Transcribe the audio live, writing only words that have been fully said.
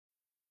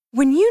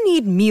When you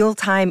need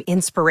mealtime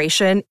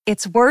inspiration,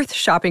 it's worth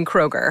shopping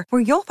Kroger,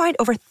 where you'll find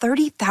over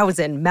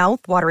 30,000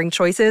 mouth-watering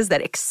choices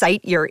that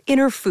excite your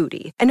inner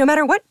foodie. And no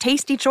matter what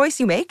tasty choice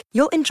you make,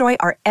 you'll enjoy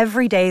our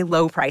everyday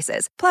low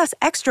prices, plus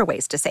extra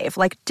ways to save,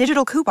 like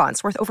digital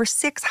coupons worth over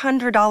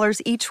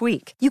 $600 each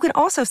week. You can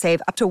also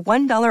save up to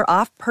 $1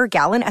 off per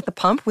gallon at the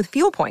pump with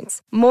fuel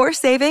points. More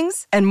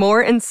savings and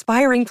more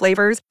inspiring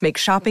flavors make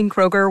shopping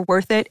Kroger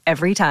worth it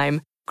every time.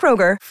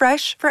 Kroger,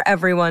 fresh for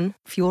everyone.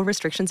 Fuel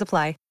restrictions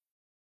apply.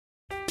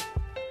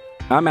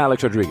 I'm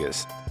Alex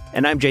Rodriguez.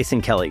 And I'm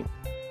Jason Kelly.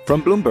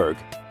 From Bloomberg,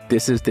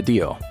 this is The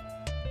Deal.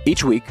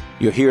 Each week,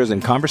 you'll hear us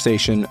in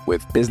conversation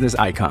with business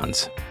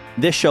icons.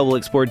 This show will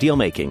explore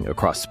deal-making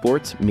across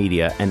sports,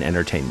 media, and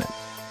entertainment.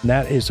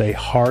 That is a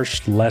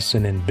harsh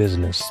lesson in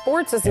business.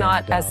 Sports is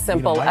not as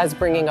simple as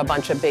bringing a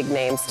bunch of big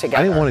names together.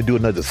 I didn't want to do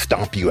another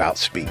stomp you out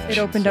speech. It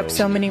opened up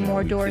so many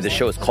more doors. The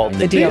show is called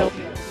The Deal.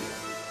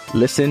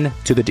 Listen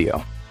to The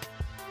Deal.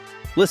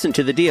 Listen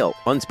to The Deal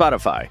on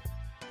Spotify.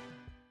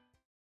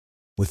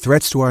 With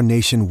threats to our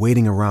nation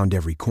waiting around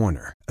every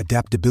corner,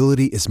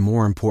 adaptability is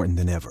more important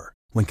than ever.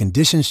 When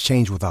conditions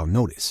change without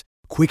notice,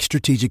 quick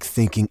strategic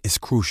thinking is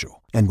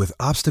crucial. And with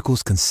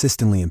obstacles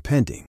consistently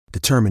impending,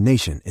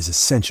 determination is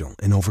essential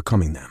in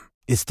overcoming them.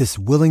 It's this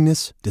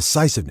willingness,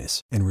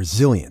 decisiveness, and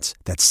resilience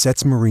that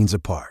sets Marines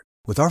apart.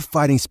 With our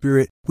fighting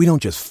spirit, we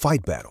don't just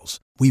fight battles,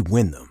 we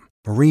win them.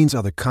 Marines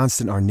are the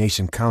constant our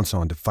nation counts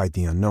on to fight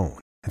the unknown.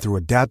 And through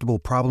adaptable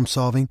problem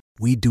solving,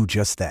 we do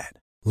just that.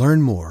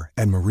 Learn more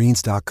at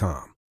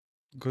marines.com.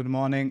 Good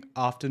morning,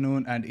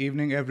 afternoon, and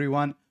evening,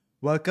 everyone.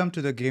 Welcome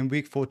to the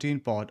Gameweek 14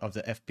 pod of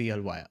the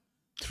FPL Wire.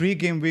 3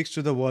 game weeks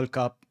to the World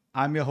Cup.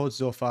 I'm your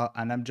host, Zofa,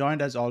 and I'm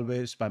joined as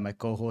always by my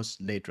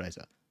co-host, Late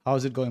Riser.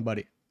 How's it going,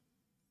 buddy?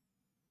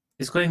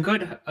 It's going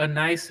good. A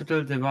nice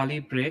little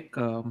Diwali break.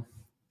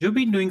 You've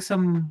been doing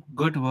some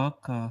good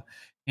work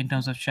in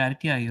terms of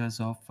charity, I hear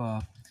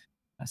of.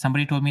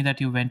 Somebody told me that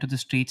you went to the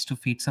streets to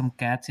feed some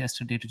cats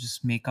yesterday to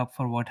just make up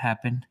for what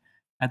happened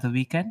at the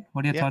weekend.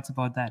 What are your thoughts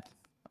about that?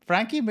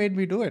 Frankie made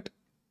me do it.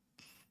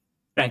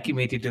 Frankie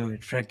made you do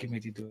it.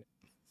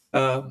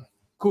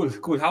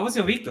 Cool. How was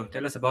your week, though?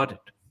 Tell us about it.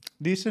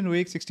 Decent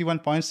week, 61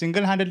 points,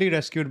 single-handedly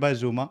rescued by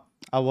Zuma.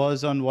 I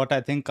was on what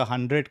I think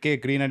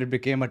 100k green and it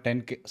became a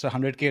 10k. So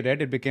 100k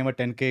red, it became a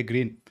 10k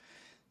green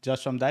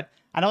just from that.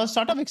 And I was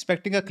sort of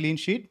expecting a clean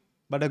sheet,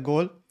 but a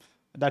goal.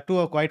 That too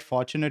a quite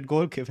fortunate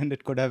goal, given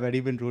it could have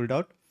already been ruled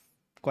out.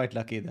 Quite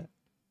lucky there.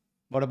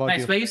 What about you?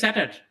 Nice. Where you sat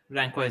at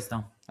rank-wise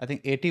now? I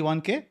think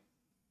 81k.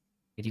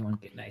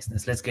 81k, nice.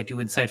 Let's get you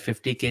inside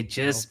 50k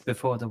just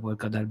before the World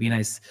Cup. That'd be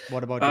nice.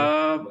 What about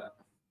you?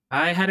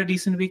 I had a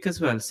decent week as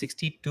well.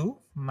 62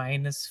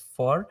 minus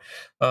 4.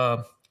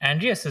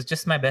 Andreas is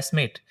just my best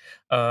mate.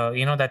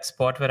 That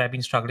spot where I've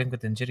been struggling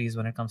with injuries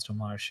when it comes to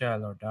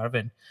Martial or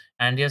Darwin.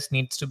 Andreas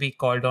needs to be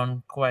called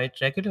on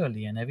quite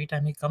regularly, and every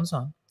time he comes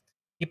on,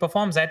 he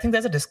performs. I think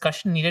there's a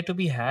discussion needed to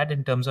be had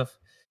in terms of,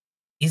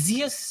 is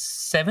he a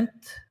 7th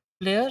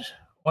player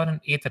or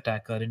an 8th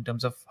attacker in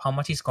terms of how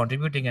much he's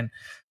contributing, and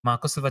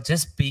Marco Silva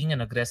just being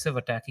an aggressive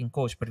attacking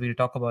coach, but we'll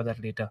talk about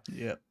that later.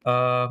 Yep.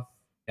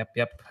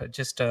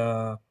 Just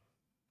a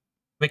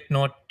quick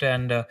note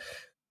and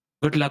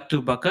good luck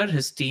to Bakar.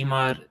 His team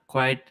are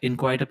in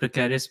quite a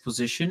precarious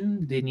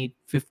position. They need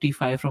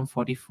 55 from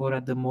 44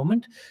 at the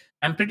moment.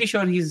 I'm pretty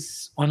sure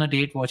he's on a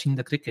date watching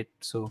the cricket.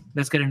 So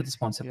let's get into the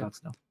sponsor plugs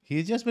now.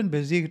 He's just been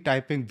busy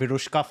typing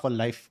Virushka for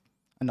life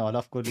and all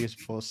of Kohli's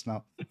posts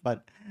now.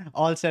 But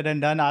all said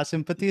and done, our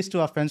sympathies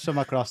to our friends from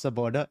across the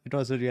border. It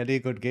was a really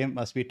good game.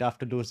 Must be tough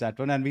to lose that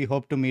one. And we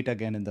hope to meet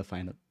again in the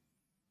final.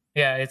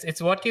 Yeah,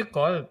 it's what you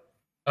call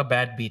a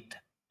bad beat.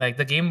 Like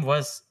the game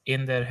was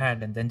in their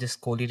hand and then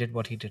just Kohli did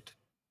what he did.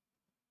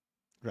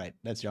 Right,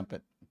 let's jump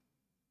in.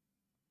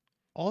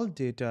 All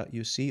data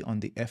you see on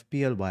the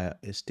FPL Wire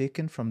is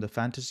taken from the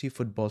Fantasy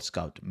Football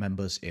Scout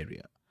members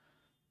area.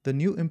 The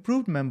new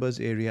improved members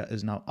area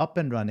is now up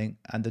and running,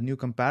 and the new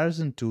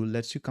comparison tool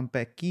lets you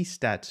compare key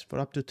stats for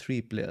up to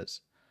 3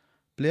 players.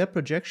 Player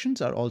projections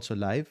are also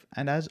live,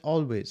 and as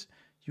always,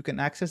 you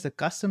can access the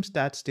custom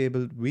stats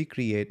table we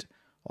create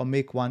or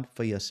make one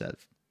for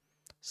yourself.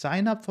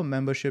 Sign up for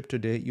membership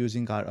today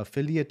using our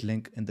affiliate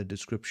link in the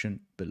description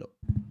below.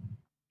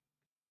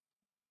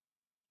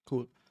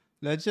 Cool.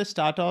 Let's just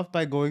start off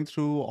by going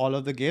through all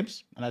of the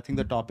games, and I think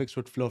the topics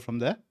would flow from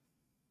there.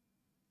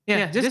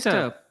 Yeah, just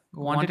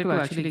wanted to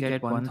actually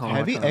get one thought.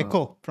 Heavy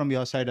echo from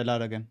your side,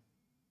 Alar, again.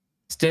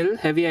 Still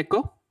heavy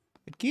echo?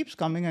 It keeps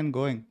coming and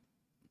going.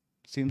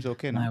 Seems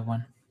okay now. I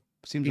won.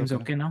 Seems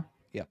okay now?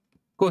 Yeah.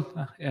 Cool.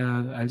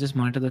 I'll just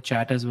monitor the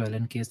chat as well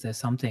in case there's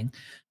something.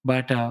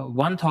 But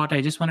one thought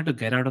I just wanted to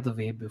get out of the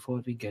way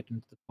before we get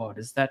into the pod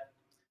is that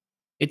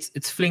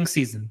it's fling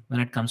season when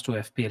it comes to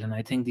FPL. And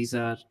I think these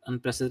are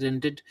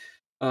unprecedented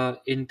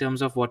in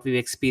terms of what we've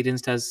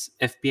experienced as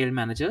FPL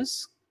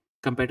managers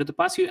compared to the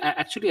past. You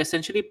actually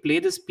essentially play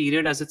this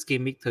period as it's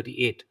game week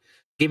 38,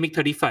 game week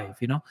 35,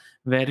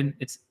 wherein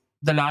it's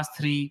the last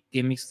 3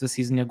 game weeks of the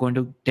season, you're going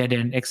to dead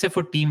end, except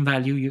for team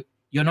value.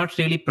 you're not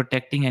really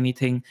protecting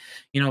anything.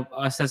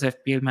 Us as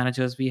FPL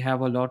managers, we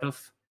have a lot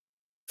of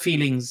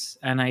feelings,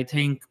 and I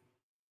think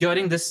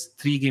during this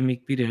 3-game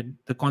week period,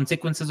 the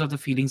consequences of the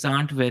feelings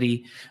aren't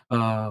very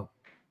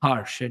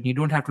harsh, and you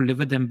don't have to live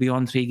with them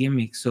beyond 3-game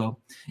weeks. So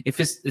if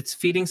it's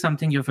feeling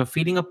something, if you're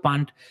feeling a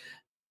punt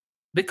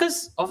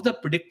because of the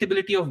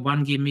predictability of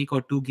 1-game week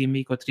or 2-game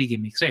week or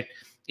 3-game weeks, right?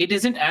 It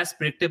isn't as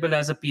predictable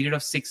as a period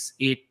of 6,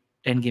 8,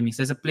 10-game weeks.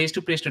 There's a place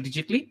to play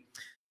strategically.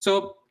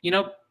 So,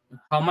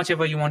 how much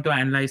ever you want to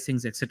analyze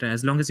things, etc.,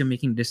 as long as you're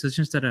making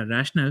decisions that are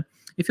rational,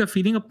 if you're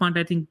feeling a punt,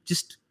 I think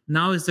just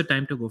now is the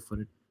time to go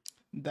for it.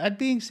 That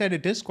being said,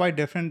 it is quite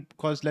different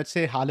because let's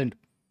say Haaland,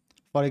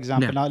 for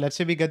example. Now, let's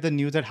say we get the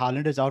news that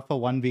Haaland is out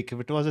for 1 week. If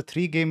it was a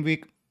 3-game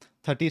week,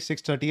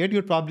 36, 38,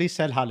 you'd probably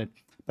sell Haaland.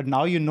 But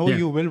now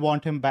you will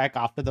want him back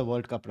after the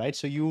World Cup, right?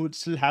 So you would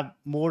still have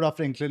more of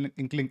an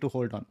inkling to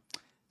hold on.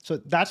 So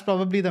that's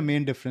probably the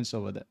main difference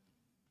over there.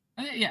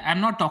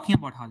 I'm not talking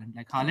about Haaland.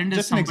 Like Haaland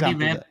is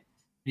somebody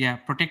where,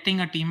 protecting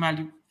the team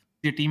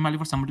value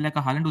for somebody like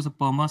a Haaland who's a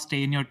perma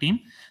stay in your team,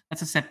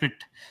 that's a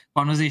separate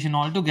conversation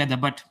altogether.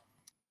 But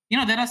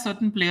there are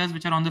certain players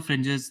which are on the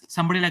fringes.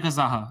 Somebody like a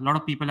Zaha. A lot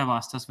of people have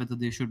asked us whether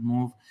they should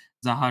move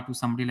Zaha to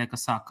somebody like a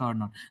Saka or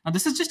not. Now,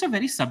 this is just a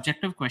very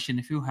subjective question.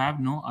 If you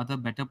have no other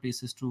better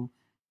places to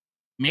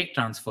make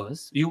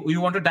transfers, you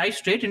want to dive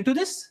straight into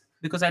this?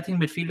 Because I think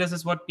midfielders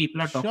is what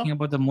people are talking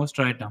about the most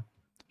right now.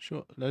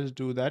 Sure, let's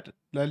do that.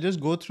 Let's just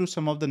go through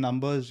some of the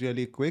numbers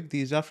really quick.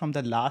 These are from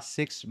the last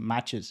 6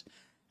 matches.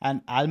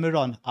 And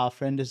Almiron, our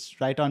friend, is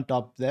right on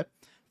top there.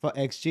 For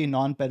XG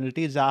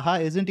non-penalty,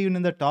 Zaha isn't even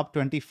in the top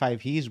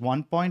 25. He's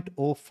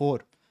 1.04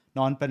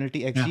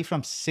 non-penalty XG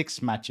from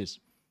 6 matches.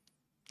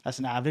 That's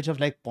an average of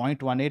like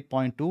 0.18,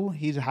 0.2.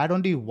 He's had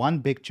only 1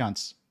 big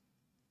chance.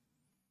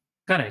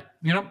 Correct.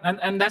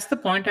 And that's the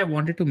point I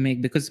wanted to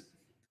make, because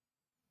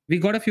we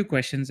got a few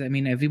questions. I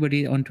mean,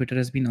 everybody on Twitter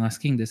has been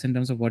asking this in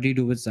terms of what do you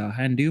do with Zaha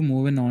and do you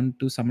move on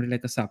to somebody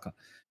like a Saka?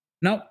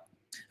 Now,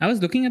 I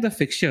was looking at the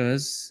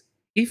fixtures.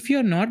 If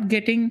you're not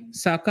getting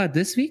Saka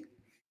this week,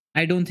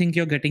 I don't think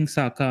you're getting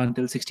Saka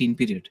until 16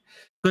 period,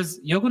 because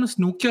you're going to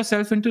snook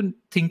yourself into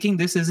thinking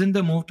this isn't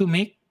the move to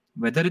make,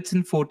 whether it's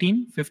in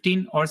 14,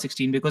 15 or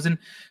 16, because in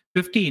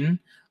 15,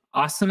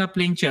 Arsenal are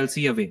playing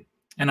Chelsea away.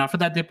 And after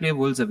that, they play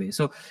Wolves away.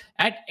 So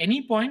at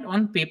any point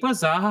on paper,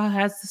 Zaha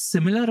has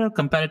similar or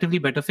comparatively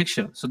better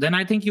fixture. So then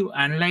I think you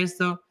analyze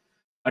the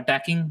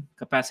attacking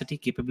capacity,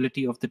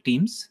 capability of the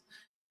teams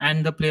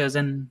and the players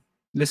and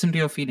listen to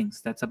your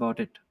feelings. That's about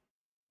it.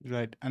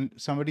 Right. And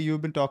somebody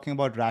you've been talking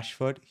about,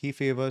 Rashford, he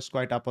favors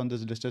quite up on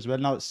this list as well.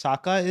 Now,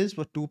 Saka is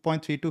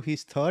 2.32.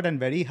 He's third and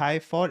very high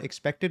for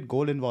expected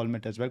goal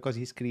involvement as well, because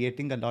he's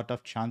creating a lot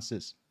of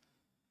chances.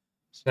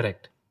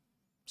 Correct.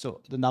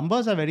 So the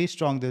numbers are very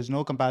strong. There's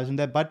no comparison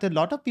there. But a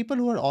lot of people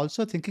who are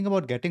also thinking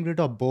about getting rid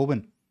of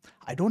Bowen,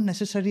 I don't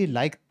necessarily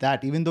like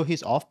that. Even though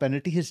he's off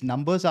penalty, his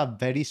numbers are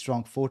very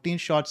strong. 14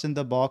 shots in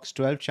the box,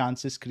 12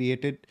 chances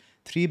created,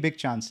 3 big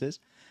chances.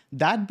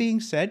 That being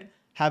said,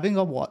 having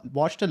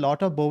watched a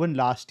lot of Bowen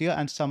last year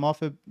and some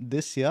of it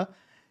this year,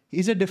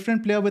 he's a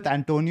different player with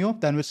Antonio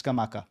than with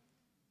Scamacca.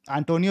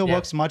 Antonio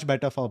works much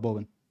better for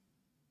Bowen.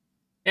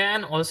 Yeah,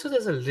 and also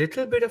there's a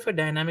little bit of a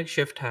dynamic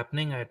shift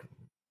happening at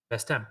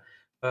West Ham,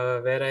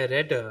 where I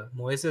read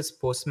Moises'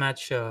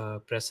 post-match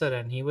presser,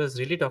 and he was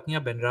really talking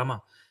about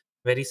Benrahma,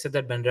 where he said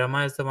that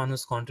Benrahma is the one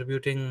who's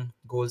contributing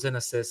goals and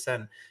assists,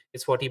 and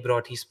it's what he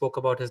brought. He spoke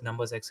about his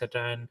numbers,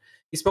 etc. And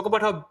he spoke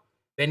about how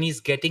when he's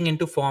getting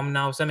into form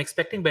now, so I'm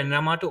expecting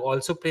Benrahma to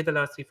also play the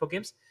last 3-4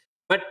 games.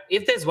 But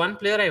if there's one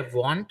player I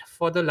want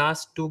for the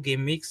last 2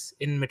 game weeks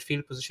in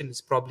midfield position, it's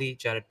probably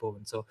Jarrod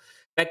Bowen. So,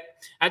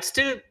 I'd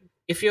still,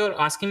 if you're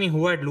asking me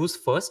who I'd lose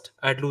first,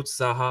 I'd lose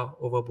Zaha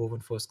over Bowen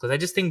first, because I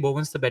just think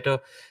Bowen's the better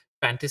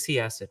fantasy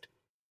asset.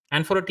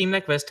 And for a team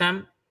like West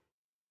Ham,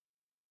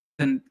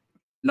 then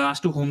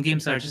last 2 home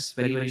games are just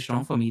very, very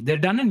strong for me. They're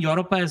done in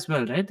Europa as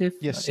well, right?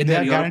 Yes,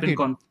 they're guaranteed.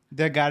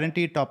 They're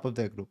guaranteed top of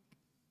their group.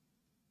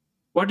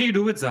 What do you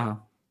do with Zaha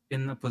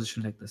in a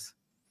position like this?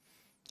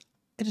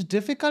 It's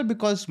difficult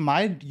because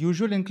my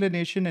usual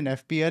inclination in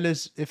FPL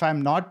is if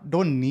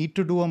don't need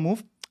to do a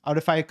move, or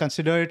if I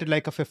consider it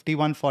like a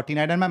 51-49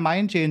 and my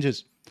mind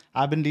changes.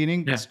 I've been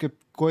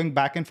going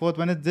back and forth.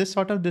 When it's this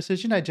sort of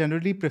decision, I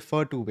generally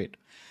prefer to wait.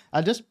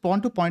 I just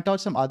want to point out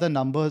some other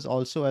numbers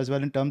also as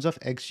well in terms of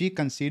XG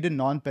conceded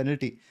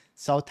non-penalty.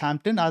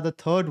 Southampton are the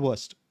 3rd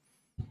worst.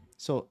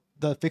 So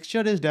the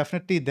fixture is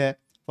definitely there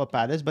for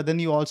Palace, but then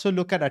you also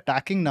look at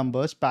attacking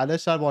numbers.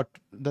 Palace are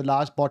the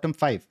last bottom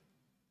 5.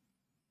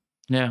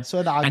 Yeah.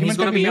 So the argument and he's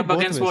going to be up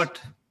against ways.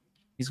 what?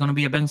 He's going to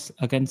be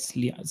against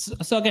Leon.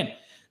 So again,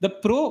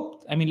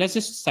 let's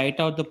just cite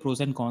out the pros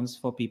and cons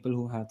for people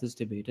who have this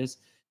debate. Is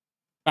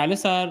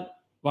Palace are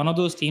one of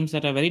those teams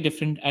that are very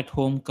different at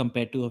home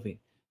compared to away.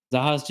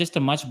 Zaha is just a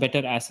much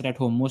better asset at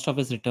home. Most of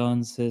his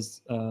returns,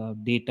 his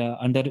data,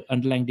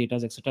 underlying data,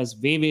 etc., is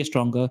way, way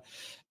stronger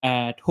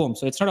at home.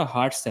 So it's not a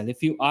hard sell.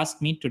 If you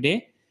ask me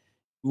today,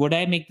 would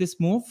I make this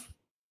move?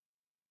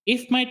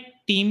 If my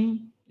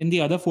team in the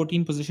other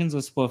 14 positions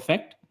was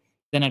perfect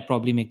then I'd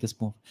probably make this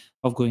move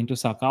of going to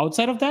Saka.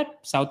 Outside of that,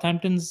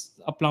 Southampton's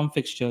a plum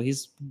fixture.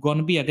 He's going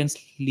to be against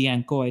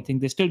Lianco. I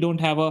think they still don't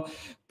have a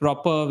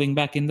proper wing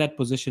back in that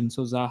position.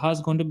 So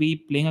Zaha's going to be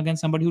playing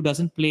against somebody who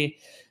doesn't play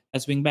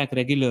as wing back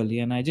regularly.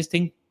 And I just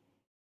think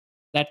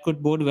that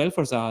could bode well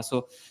for Zaha.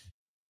 So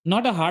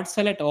not a hard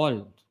sell at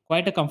all.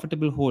 Quite a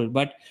comfortable hold.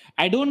 But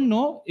I don't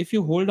know if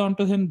you hold on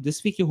to him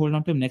this week, you hold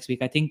on to him next week.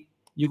 I think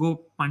you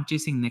go punt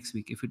chasing next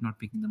week if you're not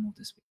picking the move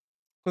this week.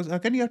 Because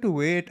again, you have to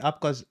weigh it up,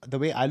 because the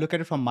way I look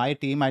at it from my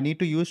team, I need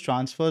to use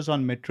transfers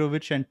on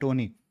Mitrovic and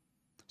Tony.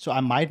 So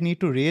I might need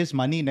to raise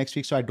money next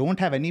week. So I don't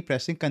have any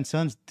pressing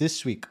concerns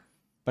this week.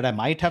 But I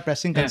might have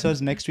pressing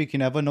concerns next week. You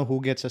never know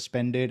who gets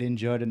suspended,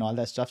 injured, and all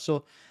that stuff.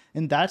 So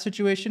in that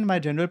situation, my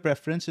general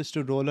preference is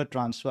to roll a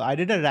transfer. I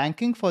did a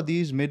ranking for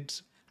these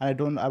mids,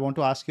 and I want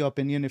to ask your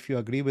opinion if you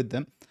agree with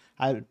them.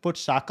 I'll put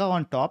Saka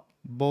on top,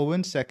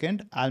 Bowen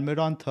second,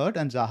 Almiron third,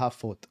 and Zaha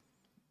fourth.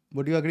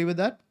 Would you agree with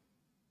that?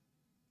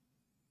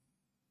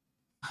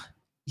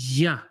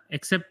 Yeah,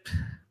 except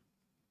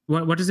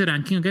what is the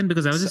ranking again?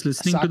 Because I was just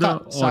listening to the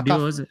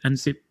audios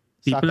and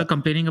people are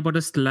complaining about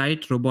a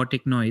slight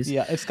robotic noise.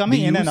 Yeah, it's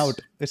coming in and out.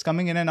 It's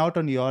coming in and out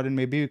on your, and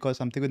maybe because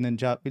something with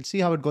Ninja. We'll see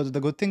how it goes.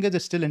 The good thing is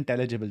it's still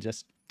intelligible.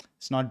 Just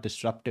it's not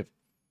disruptive.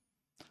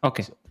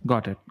 Okay, so,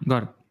 got it.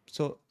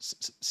 So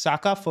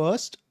Saka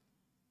first,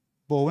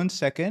 Bowen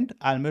second,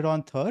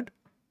 Almiron third,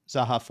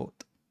 Zaha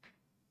fourth.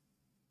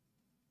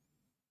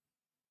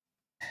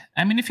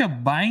 I mean, if you're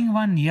buying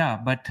one, yeah,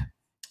 but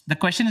the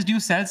question is, do you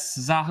sell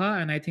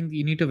Zaha? And I think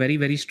you need a very,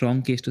 very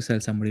strong case to sell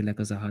somebody like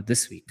a Zaha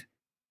this week.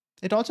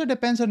 It also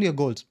depends on your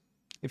goals.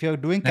 If you're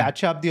doing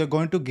catch up, you're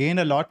going to gain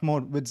a lot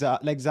more. With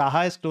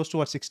Zaha is close to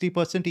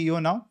 60% EO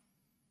now.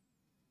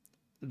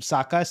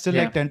 Saka is still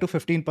like 10 to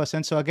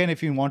 15%. So again,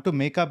 if you want to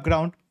make up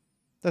ground,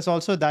 there's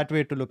also that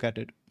way to look at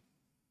it.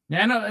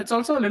 Yeah, no, it's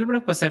also a little bit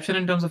of perception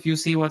in terms of you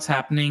see what's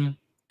happening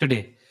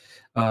today.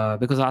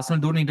 Because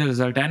Arsenal do need a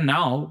result. And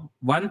now,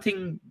 one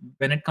thing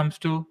when it comes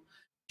to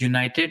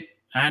United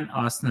and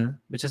Arsenal,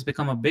 which has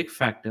become a big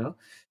factor,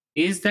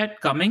 is that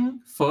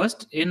coming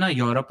first in a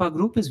Europa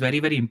group is very,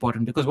 very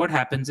important. Because what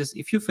happens is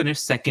if you finish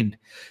second,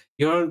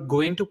 you're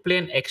going to play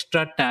an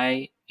extra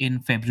tie in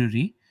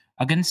February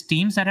against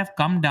teams that have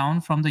come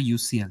down from the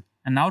UCL.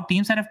 And now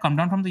teams that have come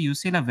down from the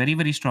UCL are very,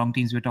 very strong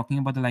teams. We're talking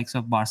about the likes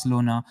of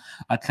Barcelona,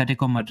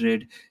 Atletico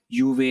Madrid,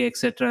 Juve,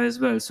 etc. as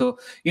well. So,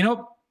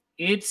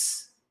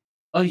 it's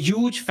a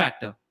huge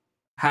factor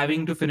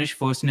having to finish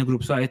first in a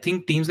group. So I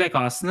think teams like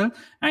Arsenal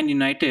and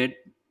United,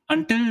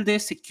 until they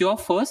secure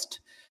first,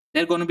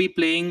 they're going to be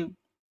playing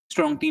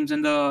strong teams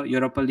in the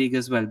Europa League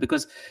as well.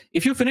 Because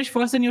if you finish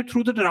first, then you're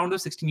through the round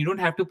of 16. You don't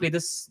have to play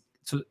this.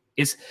 So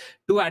it's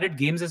 2 added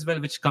games as well,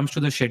 which comes to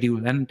the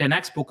schedule. And Ten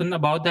Hag spoken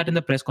about that in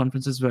the press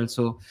conference as well.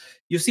 So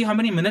you see how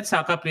many minutes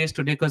Saka plays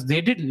today, because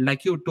they did,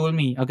 like you told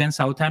me, against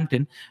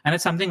Southampton. And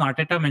it's something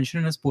Arteta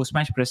mentioned in his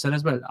post-match presser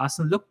as well.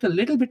 Arsenal looked a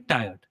little bit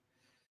tired.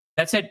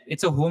 That said,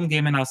 it's a home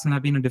game and Arsenal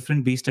have been a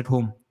different beast at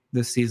home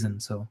this season.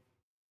 So,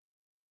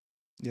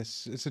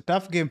 yes, it's a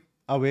tough game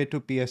away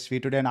to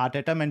PSV today. And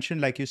Arteta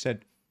mentioned, like you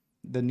said,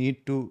 the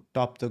need to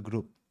top the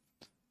group.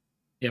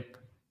 Yep.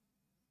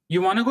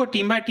 You want to go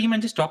team by team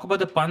and just talk about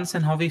the punts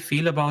and how we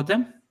feel about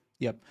them?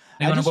 Yep.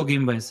 I want to go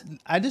game wise.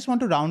 I just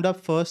want to round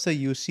up first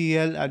the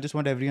UCL. I just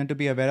want everyone to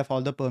be aware of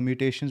all the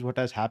permutations, what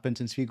has happened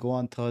since we go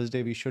on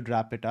Thursday. We should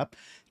wrap it up.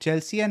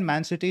 Chelsea and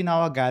Man City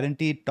now are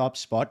guaranteed top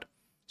spot.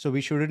 So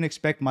we shouldn't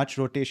expect much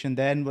rotation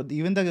there. And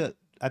even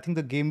I think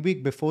the game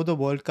week before the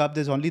World Cup,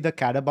 there's only the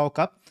Carabao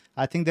Cup.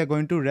 I think they're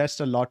going to rest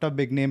a lot of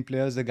big name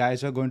players. The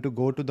guys are going to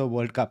go to the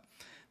World Cup.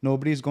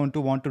 Nobody's going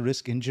to want to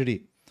risk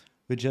injury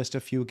with just a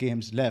few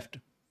games left.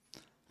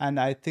 And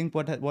I think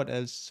what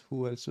else?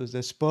 Who else was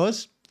there?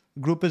 Spurs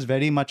group is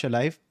very much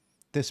alive.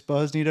 The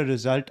Spurs need a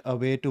result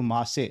away to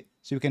Marseille.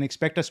 So you can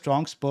expect a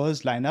strong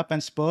Spurs lineup.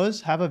 And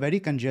Spurs have a very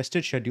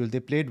congested schedule. They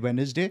played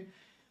Wednesday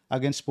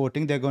against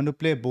Sporting. They're going to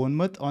play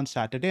Bournemouth on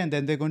Saturday. And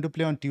then they're going to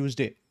play on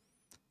Tuesday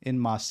in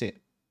Marseille.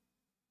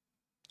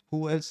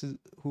 Who else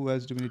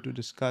do we need to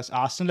discuss?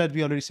 Arsenal, as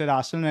we already said,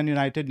 Arsenal and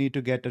United need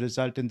to get a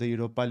result in the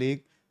Europa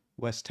League.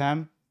 West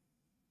Ham.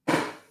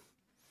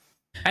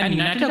 And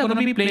United are going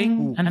to be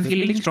playing and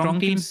fielding strong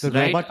teams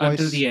right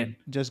until the end.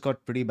 Just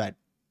got pretty bad.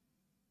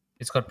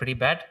 It's got pretty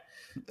bad?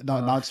 No,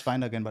 now it's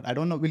fine again, but I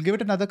don't know. We'll give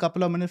it another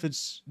couple of minutes. If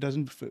it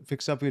doesn't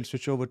fix up, we'll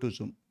switch over to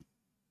Zoom.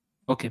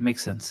 Okay,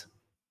 makes sense.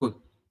 Cool.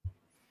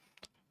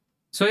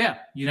 So yeah,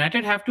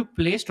 United have to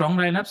play strong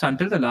lineups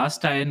until the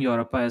last tie in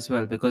Europa as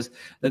well, because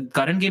the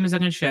current game is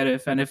against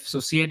Sheriff, and if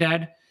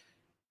Sociedad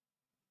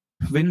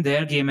win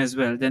their game as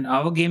well, then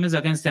our game is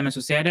against them, and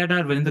Sociedad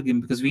are winning the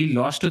game because we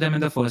lost to them in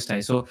the first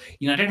tie. So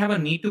United have a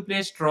need to play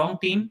a strong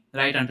team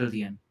right until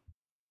the end.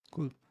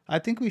 Cool. I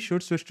think we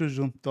should switch to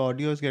Zoom. The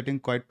audio is getting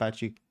quite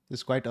patchy.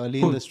 It's quite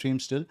early in the stream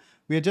still.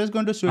 We are just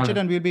going to switch it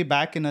and we'll be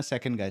back in a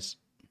second, guys.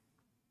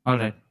 All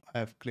right. I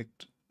have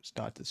clicked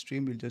start the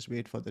stream. We'll just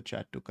wait for the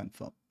chat to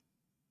confirm.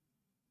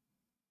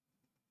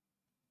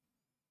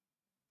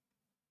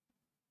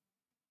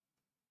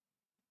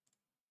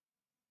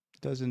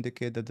 It does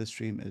indicate that the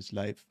stream is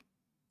live.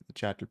 The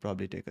chat will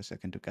probably take a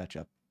second to catch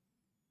up.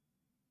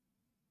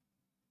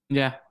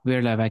 Yeah,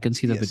 we're live. I can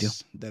see the video.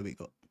 There we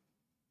go.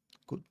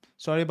 Cool.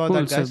 Sorry about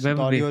that, guys. The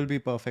audio will be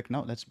perfect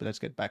now. Let's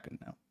get back in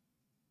now.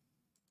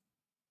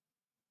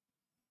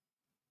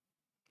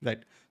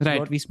 Right.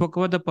 Right. We spoke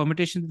about the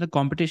permutations, the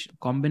competition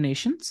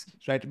combinations.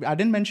 Right. I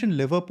didn't mention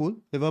Liverpool.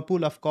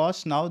 Liverpool, of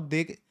course, now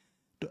they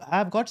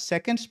have got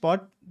second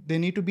spot. They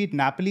need to beat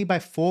Napoli by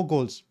 4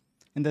 goals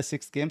in the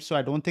 6th game. So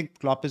I don't think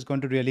Klopp is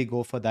going to really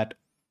go for that.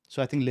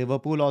 So I think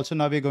Liverpool also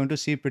now we're going to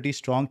see pretty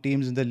strong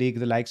teams in the league.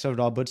 The likes of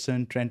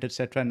Robertson, Trent,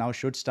 etc. now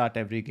should start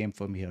every game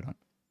from here on.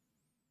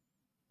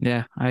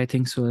 Yeah, I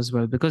think so as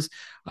well. Because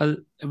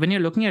when you're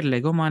looking at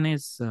Lego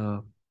Mane's,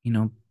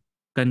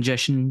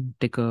 congestion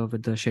ticker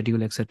with the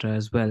schedule, etc.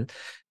 as well,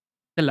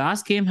 the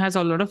last game has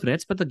a lot of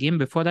reds, but the game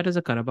before that is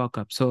a Carabao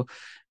Cup. So,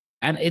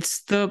 and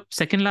it's the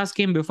second last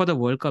game before the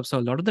World Cup. So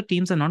a lot of the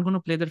teams are not going to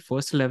play their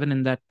first 11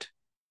 in that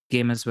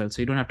game as well.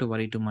 So you don't have to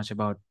worry too much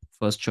about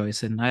first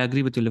choice. And I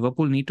agree with you.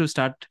 Liverpool need to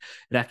start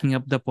racking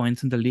up the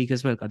points in the league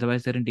as well.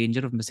 Otherwise, they're in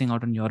danger of missing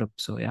out on Europe.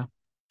 So yeah.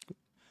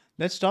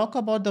 Let's talk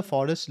about the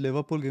Forest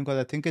Liverpool game because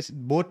I think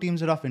both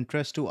teams are of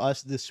interest to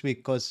us this week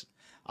because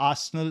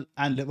Arsenal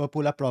and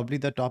Liverpool are probably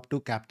the top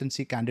 2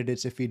 captaincy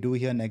candidates if we do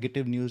hear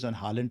negative news on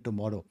Haaland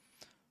tomorrow.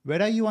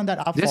 Where are you on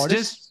that?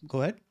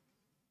 Go ahead.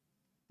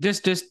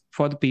 Just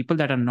for the people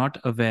that are not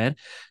aware,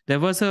 there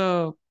was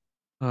a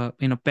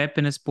Pep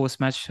in his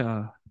post-match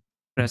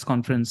press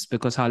conference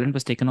because Haaland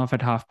was taken off at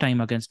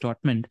halftime against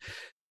Dortmund.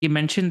 He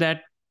mentioned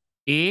that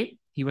A,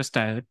 he was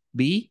tired.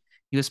 B,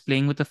 he was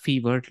playing with a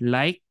fever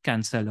like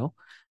Cancelo.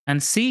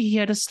 And C, he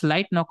had a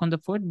slight knock on the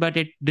foot, but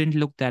it didn't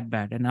look that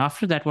bad. And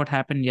after that, what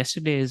happened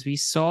yesterday is we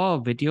saw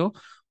a video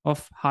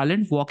of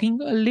Haaland walking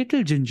a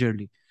little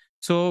gingerly.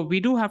 So we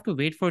do have to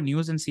wait for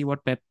news and see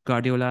what Pep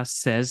Guardiola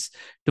says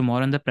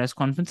tomorrow in the press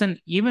conference. And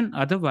even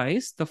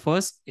otherwise,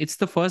 it's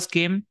the first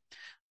game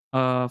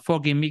for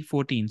Gameweek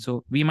 14.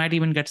 So we might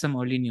even get some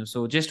early news.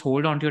 So just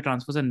hold on to your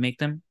transfers and make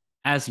them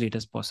as late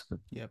as possible.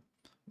 Yep.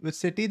 With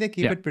City, they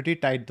keep it pretty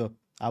tight though.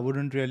 I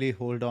wouldn't really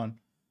hold on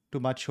too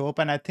much hope.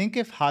 And I think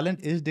if Haaland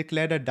is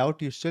declared a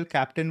doubt, you still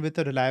captain with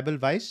a reliable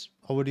vice,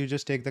 or would you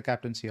just take the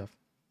captaincy off?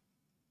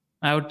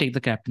 I would take the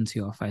captaincy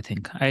off, I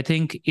think. I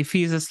think if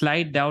he's a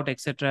slight doubt,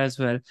 etc. as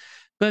well,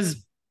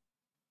 because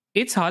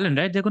it's Haaland,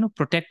 right? They're going to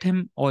protect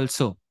him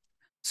also.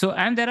 So,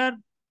 and there are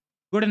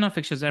good enough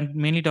fixtures. I'm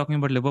mainly talking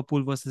about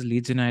Liverpool versus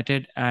Leeds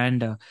United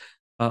and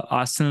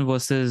Arsenal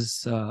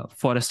versus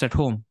Forest at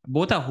home.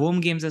 Both are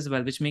home games as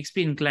well, which makes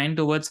me inclined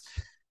towards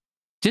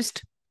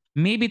just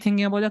maybe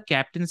thinking about the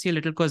captaincy a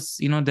little because,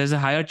 there's a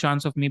higher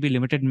chance of maybe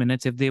limited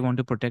minutes if they want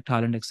to protect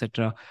Haaland,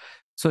 etc.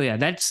 So, yeah,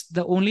 that's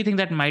the only thing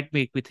that might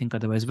make me think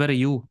otherwise. Where are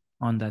you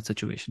on that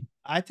situation?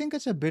 I think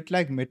it's a bit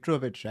like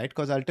Mitrovic, right?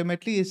 Because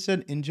ultimately it's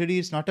an injury.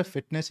 It's not a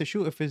fitness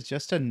issue. If it's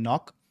just a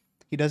knock,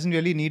 he doesn't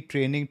really need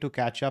training to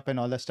catch up and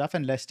all that stuff.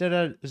 And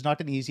Leicester is not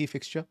an easy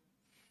fixture.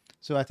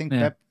 So I think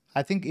Pep,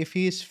 I think if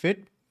he is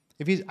fit,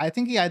 I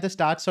think he either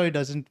starts or he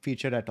doesn't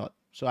feature at all.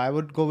 So I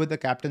would go with the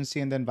captaincy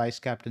and then vice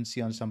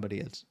captaincy on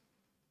somebody else.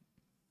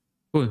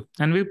 Cool.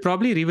 And we'll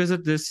probably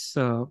revisit this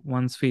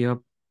once we have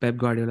Pep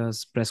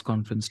Guardiola's press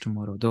conference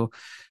tomorrow. Though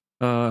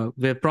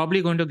we're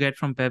probably going to get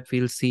from Pep,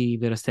 we'll see,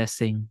 we're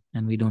assessing,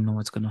 and we don't know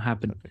what's going to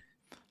happen. Okay.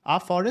 Are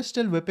Forest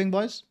still whipping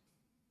boys?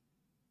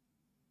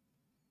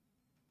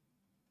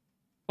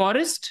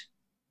 Forest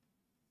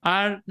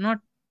are not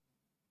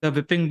the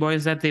whipping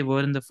boys that they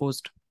were in the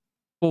first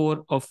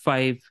 4 or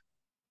 5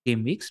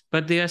 game weeks,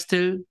 but they are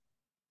still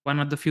one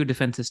of the few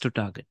defenses to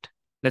target.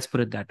 Let's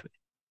put it that way.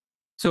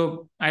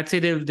 So I'd say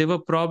they were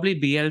probably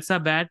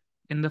Bielsa bad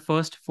in the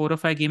first 4 or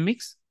 5 game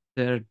weeks.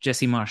 They're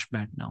Jesse Marsh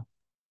bad now.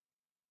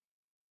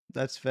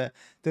 That's fair.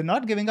 They're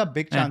not giving up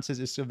big chances.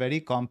 It's a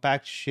very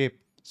compact shape.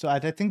 So I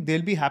think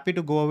they'll be happy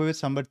to go away with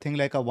something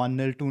like a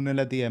 1-0, 2-0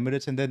 at the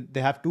Emirates. And then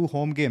they have 2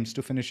 home games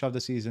to finish off the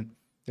season.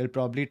 They'll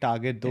probably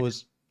target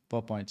those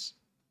for points.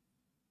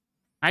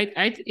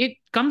 It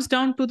comes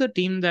down to the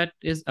team that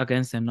is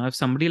against them. Now, if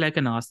somebody like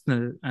an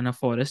Arsenal and a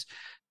Forest,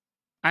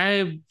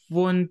 I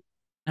won't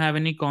have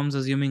any qualms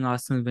assuming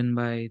Arsenal win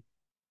by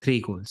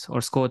 3 goals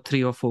or score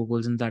 3 or 4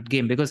 goals in that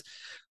game, because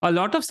a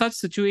lot of such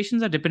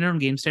situations are dependent on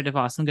game state. If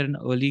Arsenal get an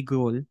early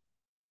goal,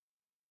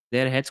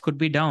 their heads could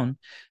be down,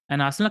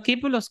 and Arsenal are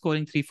capable of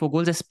scoring 3-4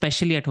 goals,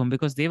 especially at home,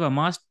 because they've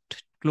amassed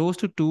close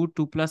to 2+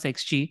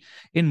 XG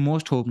in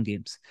most home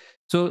games.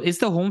 So it's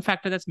the home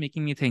factor that's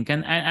making me think,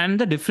 and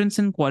the difference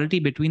in quality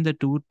between the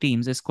two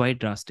teams is quite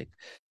drastic.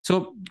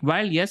 So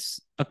while yes,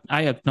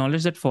 I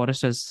acknowledge that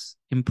Forest has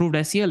improved,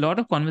 I see a lot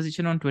of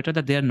conversation on Twitter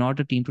that they are not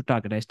a team to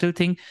target. I still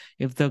think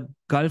if the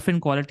gulf in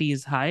quality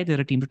is high,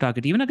 they're a team to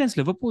target. Even against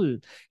Liverpool,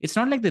 it's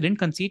not like they didn't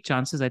concede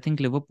chances. I think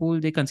Liverpool,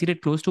 they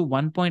conceded close to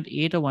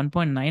 1.8 or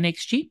 1.9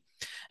 XG,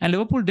 and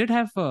Liverpool did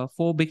have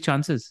 4 big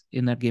chances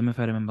in that game, if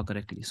I remember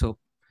correctly. So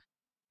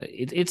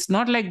it's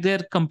not like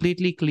they're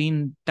completely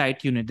clean,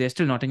 tight unit. They're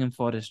still Nottingham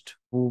Forest,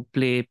 who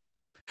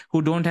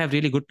don't have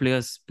really good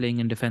players playing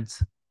in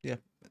defense. Yeah.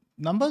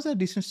 Numbers are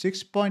decent.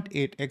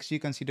 6.8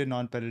 XG conceded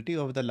non-penalty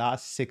over the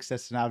last 6.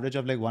 That's an average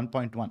of like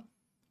 1.1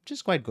 which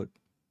is quite good.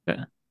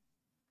 Yeah,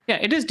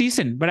 it is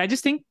decent. But I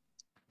just think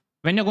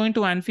when you're going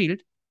to Anfield,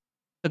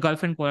 the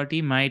Gulf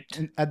inequality might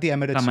at the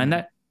Emirates come. And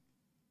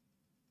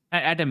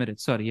at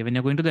Emirates, sorry. When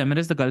you're going to the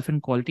Emirates, the Gulf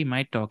inequality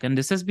might talk. And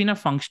this has been a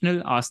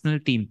functional Arsenal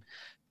team.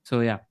 So,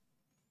 yeah.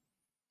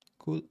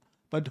 Cool.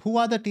 But who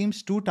are the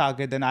teams to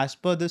target? Then as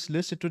per this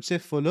list, it would say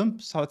Fulham,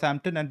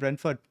 Southampton and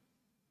Brentford.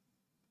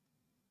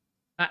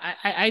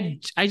 I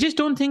just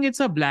don't think it's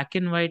a black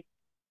and white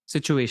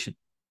situation.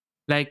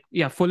 Like,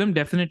 yeah, Fulham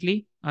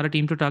definitely are a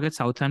team to target.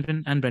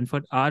 Southampton and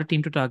Brentford are a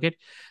team to target.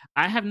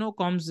 I have no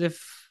comms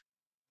if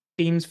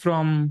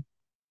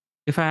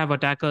I have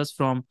attackers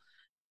from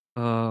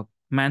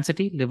Man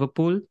City,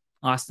 Liverpool,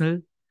 Arsenal,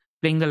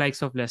 playing the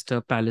likes of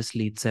Leicester, Palace,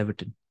 Leeds,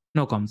 Everton.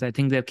 No comms. I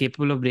think they're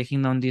capable of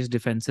breaking down these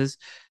defenses.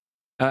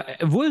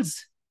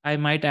 Wolves, I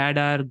might add,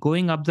 are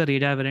going up the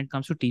radar when it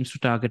comes to teams to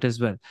target as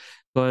well,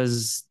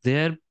 because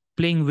they're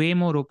playing way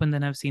more open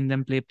than I've seen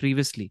them play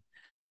previously.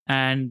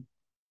 And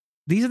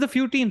these are the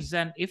few teams.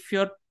 And if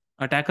your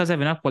attackers have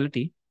enough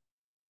quality,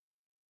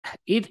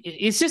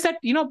 it's just that,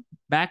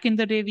 back in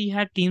the day, we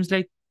had teams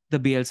like the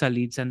Bielsa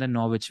Leeds and the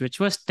Norwich, which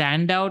were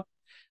standout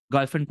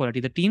golf and quality.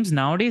 The teams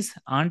nowadays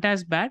aren't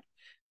as bad,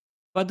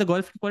 but the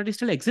golf quality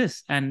still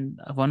exists. And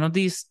one of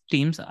these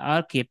teams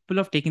are capable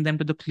of taking them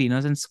to the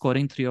cleaners and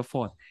scoring 3 or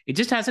 4. It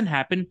just hasn't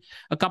happened.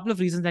 A couple of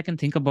reasons I can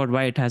think about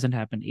why it hasn't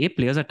happened.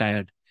 Players are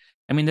tired.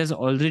 I mean, there's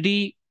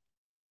already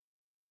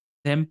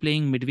them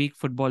playing midweek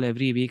football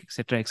every week,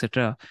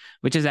 etc.,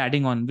 which is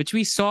adding on, which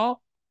we saw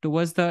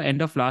towards the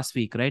end of last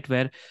week, right?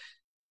 Where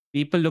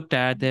people looked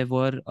at, there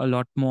were a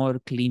lot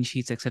more clean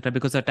sheets, etc.,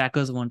 because the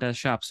attackers weren't as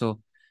sharp. So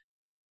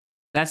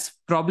that's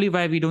probably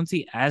why we don't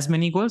see as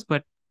many goals,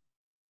 but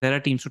there are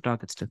teams to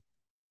target still.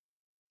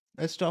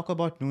 Let's talk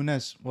about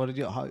Nunes.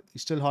 You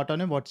still hot on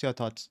him? What's your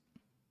thoughts?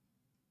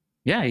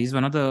 Yeah, he's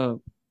one of the...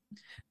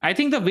 I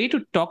think the way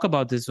to talk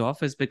about this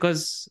off is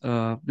because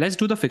let's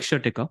do the fixture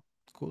ticker.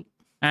 Cool.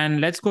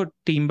 And let's go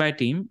team by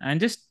team and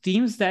just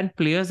teams and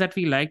players that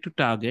we like to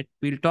target.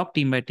 We'll talk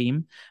team by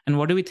team. And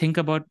what do we think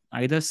about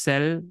either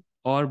sell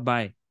or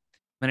buy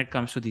when it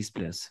comes to these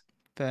players?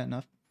 Fair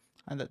enough.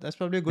 And that's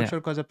probably a good shot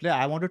because a player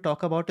I want to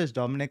talk about is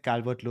Dominic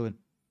Calvert-Lewin.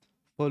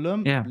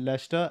 Fulham,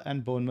 Leicester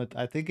and Bournemouth.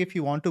 I think if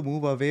you want to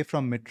move away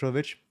from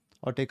Mitrovic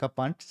or take a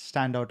punt,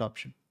 standout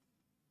option.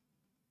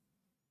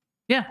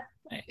 Yeah,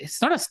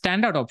 it's not a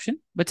standout option,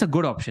 but it's a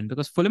good option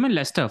because Fulham and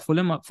Leicester,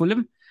 Fulham are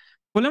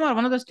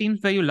one of those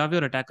teams where you love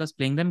your attackers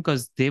playing them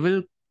because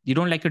you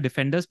don't like your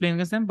defenders playing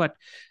against them, but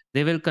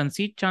they will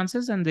concede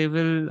chances and they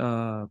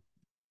will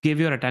give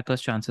your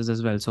attackers chances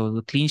as well. So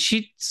the clean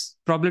sheets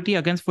probability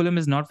against Fulham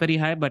is not very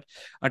high, but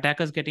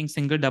attackers getting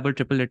single, double,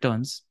 triple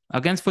returns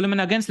against Fulham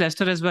and against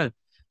Leicester as well.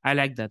 I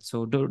like that.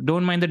 So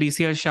don't mind the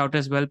DCL shout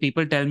as well.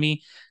 People tell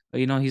me,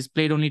 he's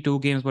played only 2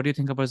 games. What do you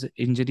think about his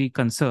injury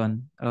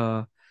concern?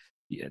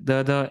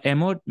 The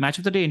MO match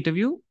of the day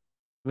interview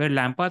where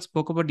Lampard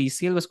spoke about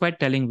DCL was quite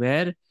telling,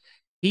 where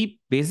he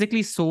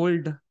basically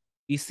sold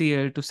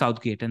DCL to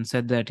Southgate and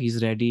said that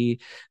he's ready.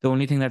 The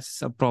only thing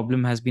that's a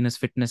problem has been his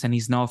fitness, and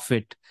he's now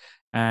fit.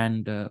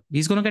 And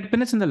he's going to get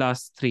minutes in the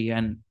last 3.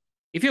 And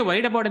if you're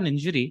worried about an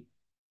injury,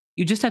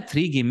 you just had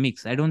 3 game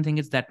weeks. I don't think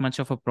it's that much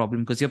of a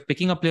problem because you're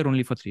picking a player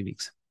only for 3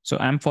 weeks. So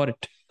I'm for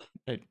it.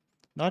 Right.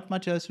 Not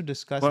much else to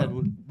discuss. I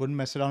wouldn't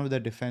mess around with the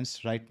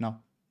defense right now.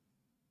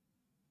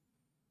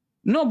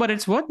 No, but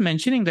it's worth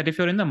mentioning that if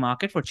you're in the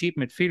market for cheap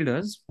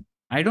midfielders,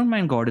 I don't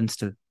mind Gordon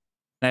still.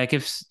 Like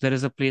if there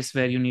is a place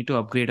where you need to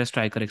upgrade a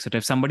striker, etc.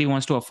 If somebody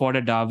wants to afford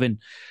a Darwin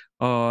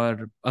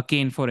or a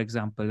Kane, for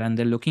example, and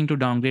they're looking to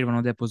downgrade one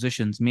of their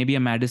positions, maybe a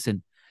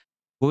Maddison,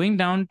 going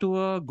down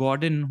to a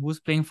Gordon who's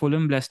playing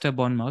Fulham, Leicester,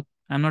 Bournemouth,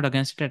 I'm not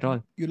against it at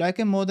all. You like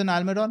him more than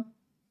Almiron?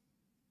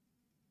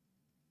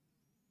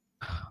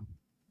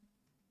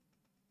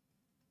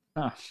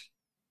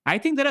 I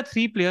think there are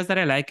 3 players that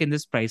I like in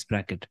this price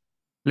bracket.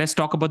 Let's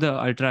talk about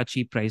the ultra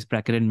cheap price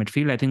bracket in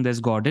midfield. I think there's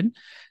Gordon,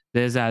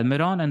 there's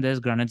Almiron, and there's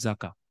Granit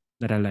Xhaka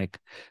that I like.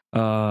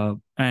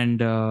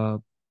 And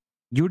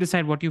you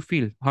decide what you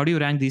feel. How do you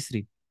rank these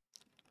 3?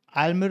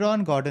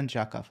 Almiron, Gordon,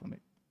 Xhaka for me.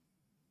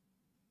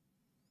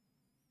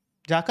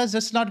 Xhaka's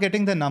just not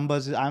getting the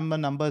numbers. I'm a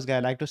numbers guy. I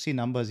like to see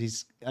numbers.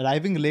 He's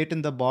arriving late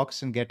in the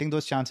box and getting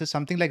those chances.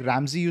 Something like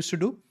Ramsey used to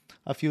do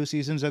a few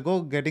seasons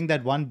ago, getting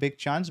that one big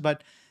chance,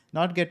 but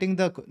not getting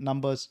the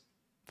numbers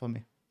for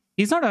me.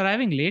 He's not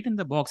arriving late in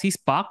the box. He's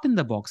parked in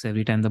the box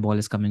every time the ball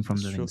is coming from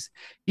the wings.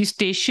 He's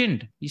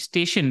stationed.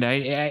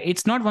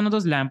 It's not one of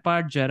those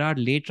Lampard, Gerrard,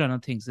 late runner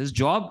things. His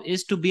job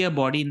is to be a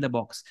body in the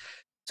box.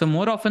 So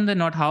more often than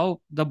not,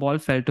 how the ball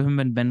fell to him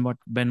when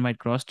Ben White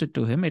crossed it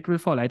to him, it will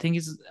fall. I think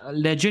he's a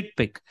legit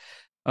pick.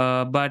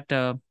 But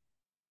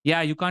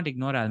you can't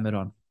ignore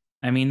Almiron.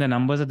 I mean, the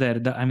numbers are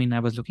there. I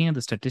was looking at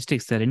the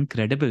statistics. They're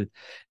incredible.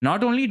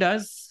 Not only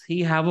does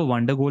he have a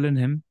wonder goal in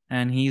him,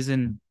 and he's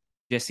in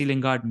Jesse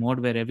Lingard mode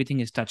where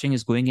everything is touching,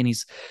 is going, and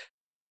he's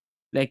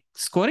like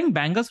scoring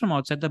bangers from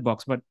outside the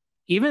box. But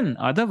even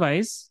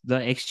otherwise, the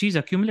XG is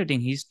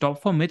accumulating. He's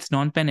top for mids,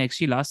 non-pen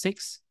XG last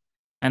 6.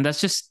 And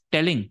that's just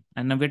telling.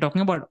 And we're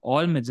talking about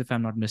all mids, if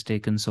I'm not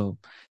mistaken. So,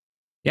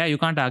 yeah, you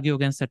can't argue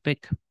against that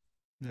pick.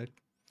 Right.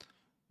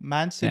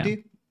 Man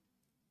City.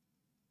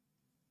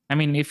 I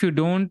mean, if you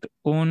don't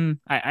own,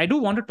 I do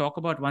want to talk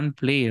about one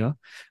player,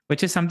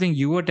 which is something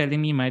you were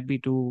telling me might be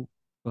too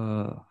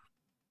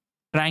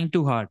trying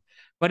too hard.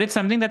 But it's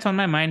something that's on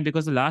my mind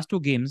because the last two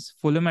games,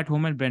 Fulham at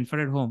home and Brentford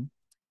at home,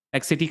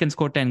 like City can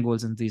score 10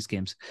 goals in these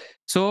games.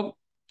 So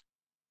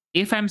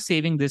if I'm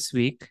saving this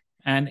week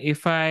and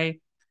if I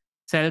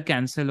sell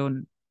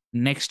Cancelo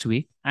next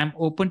week, I'm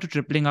open to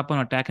tripling up on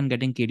attack and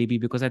getting KDB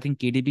because I think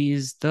KDB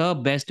is the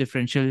best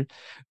differential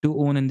to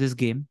own in this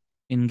game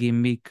in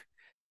game week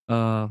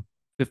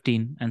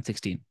 15 and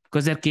 16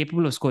 because they're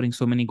capable of scoring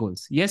so many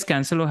goals. Yes,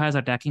 Cancelo has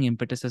attacking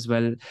impetus as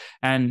well,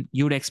 and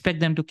you'd expect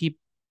them to keep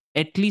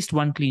at least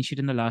one clean sheet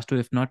in the last two,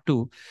 if not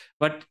two.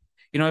 But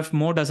if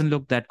Mo doesn't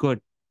look that good,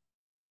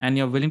 and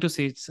you're willing to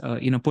say,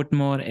 put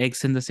more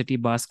eggs in the City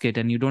basket,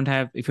 and you don't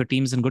have, if your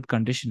team's in good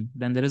condition,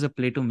 then there is a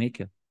play to make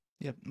here.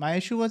 Yeah, my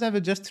issue was that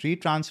with just 3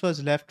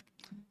 transfers left,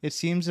 it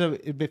seems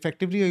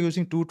effectively you're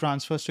using 2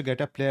 transfers to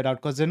get a player out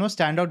because there are no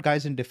standout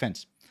guys in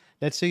defense.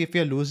 Let's say if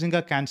you're losing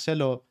a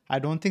Cancelo, I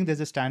don't think there's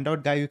a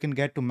standout guy you can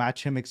get to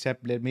match him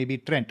except maybe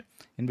Trent,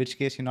 in which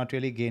case you're not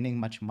really gaining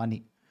much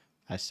money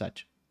as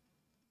such.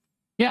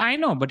 Yeah, I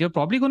know, but you're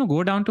probably going to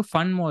go down to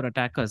fund more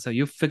attackers. So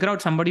you figure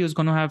out somebody who's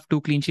going to have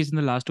 2 clean sheets in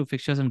the last 2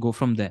 fixtures and go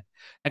from there.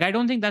 Like, I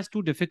don't think that's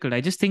too difficult.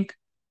 I just think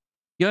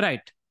you're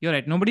right. You're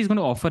right. Nobody's going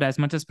to offer as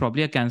much as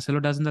probably a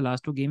Cancelo does in the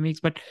last 2 game weeks,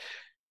 but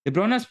De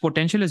Bruyne's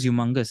potential is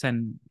humongous.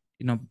 And,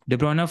 De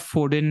Bruyne,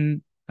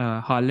 Foden,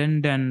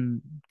 Haaland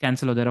and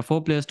Cancelo, there are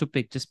 4 players to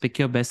pick. Just pick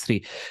your best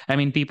 3. I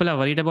mean, people are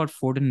worried about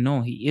Foden.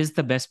 No, he is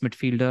the best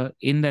midfielder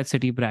in that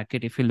City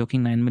bracket if you're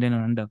looking 9 million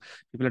or under.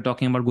 People are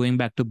talking about going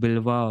back to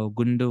Bilbao or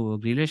Gundu or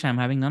Grealish. I'm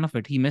having none of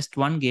it. He missed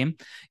 1 game.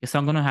 It's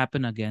not going to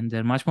happen again.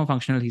 They're much more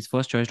functional. He's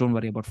first choice. Don't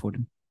worry about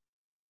Foden.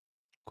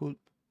 Cool.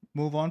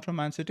 Move on from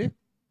Man City.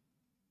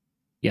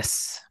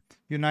 Yes.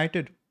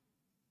 United.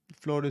 The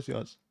floor is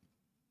yours.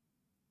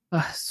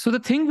 So the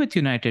thing with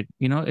United,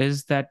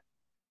 is that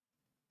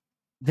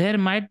there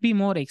might be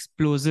more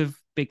explosive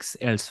picks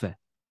elsewhere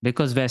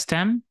because West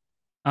Ham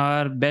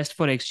are best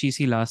for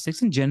XGC last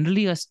 6 and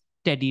generally a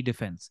steady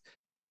defense.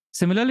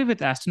 Similarly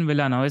with Aston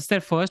Villa now, it's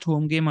their first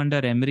home game under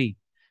Emery,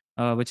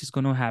 which is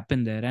going to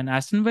happen there. And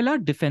Aston Villa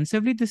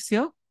defensively this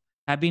year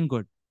have been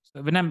good.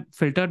 So when I'm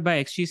filtered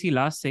by XGC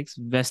last 6,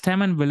 West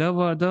Ham and Villa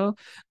were the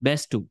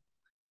best 2.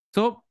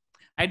 So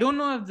I don't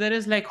know if there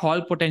is like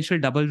Hall potential,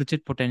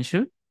 double-digit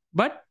potential,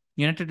 but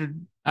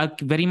United are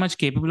very much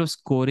capable of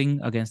scoring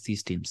against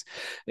these teams.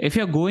 If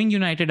you're going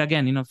United,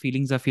 again,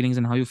 feelings are feelings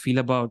and how you feel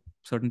about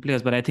certain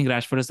players, but I think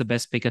Rashford is the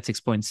best pick at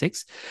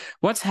 6.6.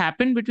 What's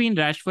happened between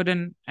Rashford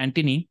and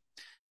Antony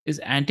is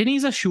Antony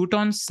is a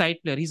shoot-on side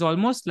player. He's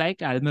almost like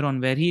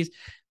Almiron, where he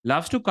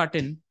loves to cut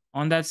in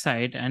on that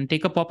side and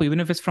take a pop, even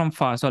if it's from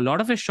far. So a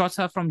lot of his shots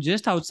are from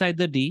just outside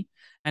the D,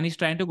 and he's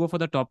trying to go for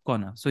the top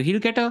corner. So he'll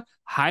get a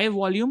high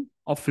volume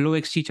of low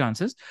XG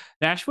chances.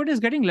 Rashford is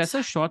getting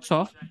lesser shots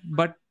off,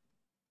 but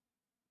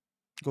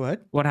go ahead.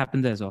 What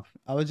happened there, Zoff?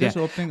 I was just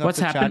opening up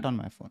the chat on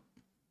my phone.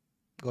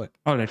 Go ahead.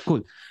 All right,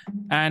 cool.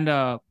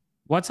 And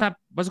what's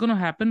going to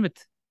happen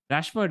with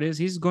Rashford is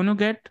he's going to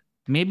get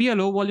maybe a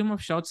low volume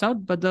of shots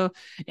out, but the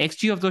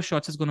XG of those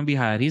shots is going to be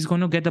higher. He's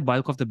going to get the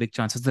bulk of the big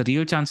chances. The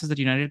real chances that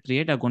United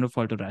create are going to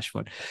fall to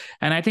Rashford.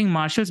 And I think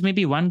Martial's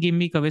maybe 1 game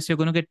week away, so you're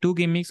going to get 2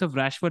 game weeks of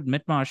Rashford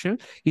mid Martial.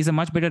 He's a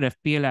much better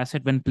FPL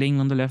asset when playing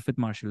on the left with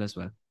Martial as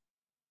well.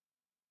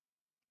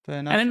 Fair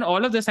enough. And in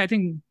all of this, I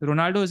think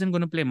Ronaldo isn't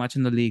going to play much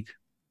in the league,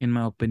 in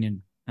my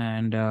opinion.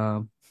 And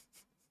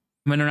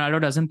when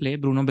Ronaldo doesn't play,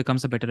 Bruno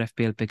becomes a better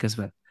FPL pick as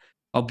well.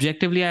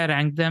 Objectively, I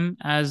rank them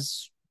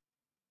as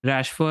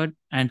Rashford,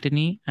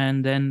 Antony,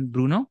 and then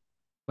Bruno.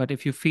 But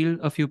if you feel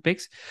a few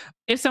picks,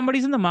 if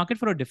somebody's in the market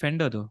for a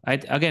defender, though,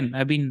 I've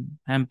been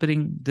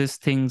hampering this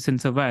thing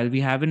since a while. We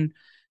haven't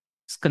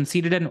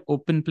conceded an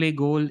open play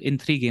goal in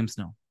 3 games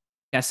now.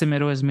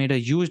 Casemiro has made a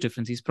huge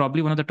difference. He's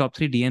probably one of the top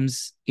 3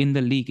 DMs in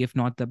the league, if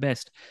not the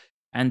best.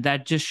 And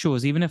that just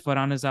shows, even if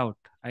Varane is out,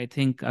 I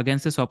think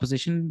against this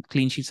opposition,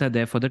 clean sheets are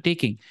there for the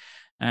taking.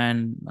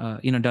 And,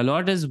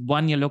 Dalot is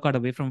 1 yellow card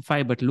away from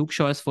 5, but Luke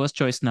Shaw is first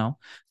choice now.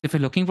 If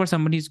you're looking for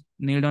somebody who's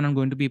nailed on and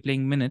going to be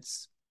playing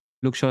minutes,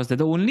 Luke Shaw is there.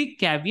 The only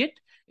caveat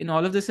in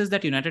all of this is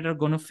that United are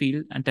going to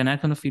feel, and Ten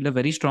Hag going to feel a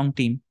very strong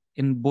team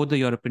in both the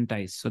European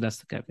ties. So that's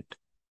the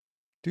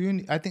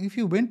caveat. I think if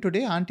you win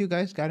today, aren't you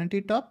guys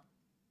guaranteed top?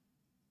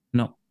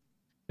 No.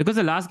 Because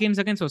the last game's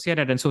against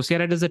Sociedad, and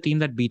Sociedad is the team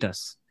that beat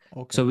us.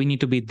 Okay. So we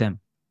need to beat them.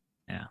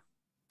 Yeah.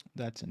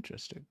 That's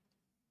interesting.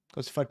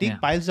 Because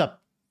fatigue piles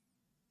up.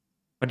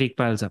 Fatigue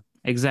piles up.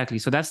 Exactly.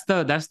 So that's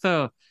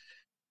the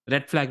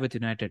red flag with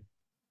United.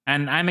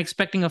 And I'm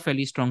expecting a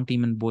fairly strong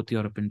team in both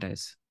European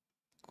ties.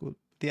 Cool.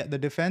 The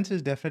defense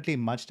is definitely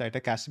much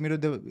tighter.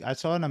 Casemiro, I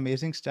saw an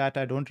amazing stat.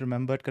 I don't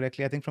remember it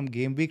correctly. I think from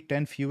game week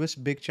 10,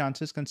 fewest big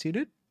chances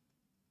conceded.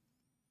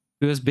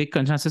 Fewest big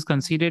chances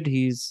conceded.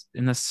 He's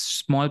in a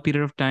small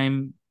period of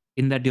time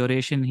in that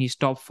duration. He's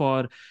top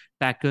for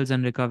tackles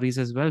and recoveries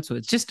as well. So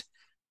it's just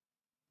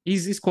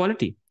he's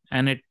quality,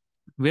 and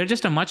we're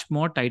just a much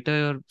more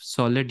tighter,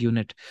 solid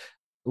unit.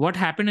 What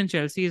happened in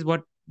Chelsea is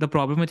what the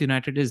problem with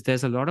United is.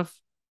 There's a lot of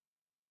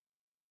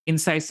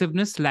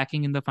incisiveness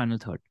lacking in the final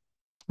third,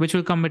 which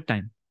will come with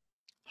time.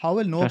 How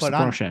will no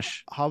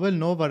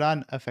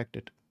Varane affect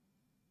it?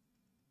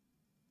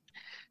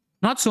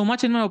 Not so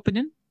much, in my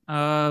opinion,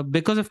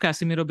 because of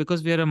Casemiro,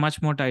 because we are a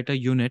much more tighter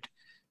unit.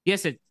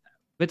 Yes,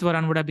 with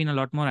Varane would have been a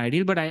lot more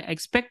ideal, but I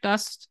expect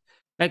us,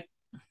 like,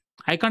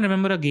 I can't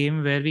remember a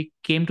game where we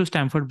came to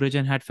Stamford Bridge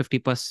and had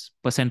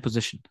 50%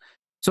 possession.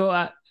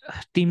 So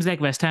teams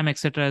like West Ham,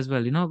 etc. as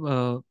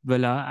well,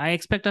 Villa, I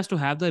expect us to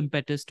have the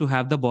impetus, to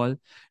have the ball,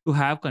 to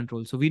have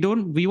control. So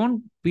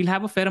we'll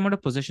have a fair amount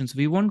of possession. So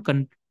we won't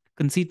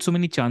concede so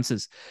many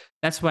chances.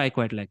 That's why I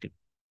quite like it.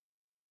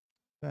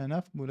 Fair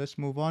enough. Let's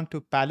move on to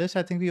Palace.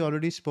 I think we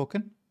already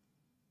spoken.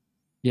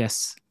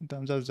 Yes. In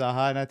terms of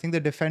Zaha, and I think the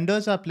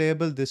defenders are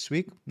playable this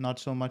week, not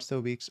so much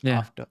the weeks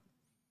after.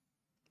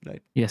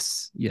 Right.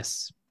 Yes.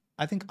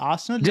 I think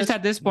Arsenal... Just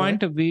at this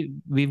point,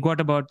 we've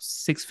got about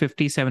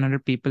 650,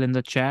 700 people in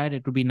the chat.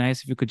 It would be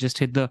nice if you could just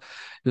hit the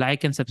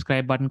like and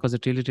subscribe button, because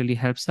it really, really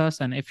helps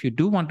us. And if you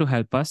do want to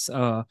help us,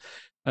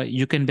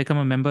 you can become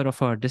a member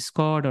of our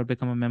Discord or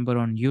become a member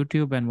on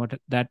YouTube. And what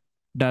that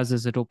does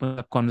is it opens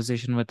up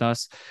conversation with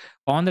us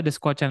on the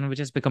Discord channel, which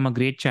has become a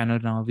great channel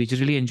now. We just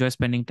really enjoy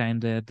spending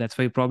time there. That's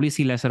why you probably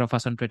see lesser of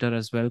us on Twitter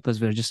as well,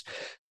 because we're just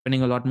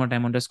spending a lot more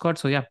time on Discord.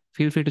 So yeah,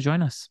 feel free to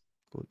join us.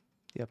 Cool.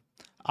 Yep.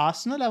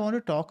 Arsenal, I want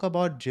to talk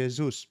about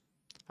Jesus.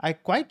 I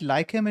quite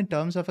like him in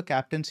terms of a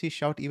captaincy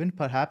shout, even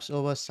perhaps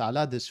over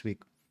Salah this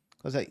week,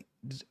 because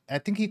I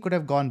think he could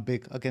have gone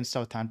big against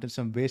Southampton.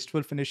 Some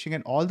wasteful finishing,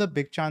 and all the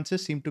big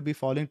chances seem to be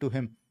falling to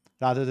him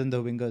rather than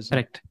the wingers.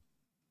 Correct.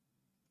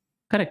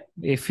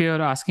 If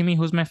you're asking me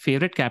who's my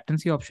favorite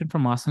captaincy option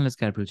from Arsenal, is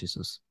Gabriel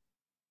Jesus.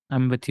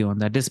 I'm with you on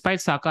that.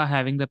 Despite Saka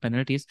having the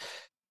penalties,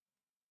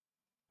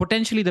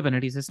 potentially the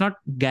penalties, it's not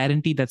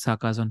guaranteed that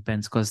Saka's on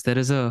pens, because there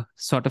is a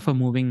sort of a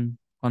moving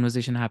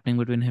conversation happening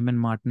between him and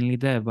Martinelli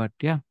there. But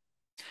yeah.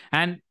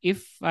 And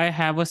if I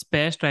have a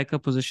spare striker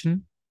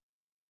position,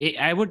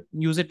 I would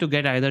use it to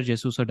get either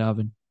Jesus or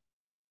Darwin.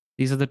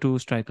 These are the two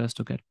strikers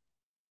to get.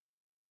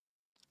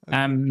 Okay.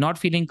 I'm not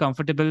feeling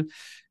comfortable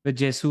with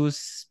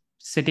Jesus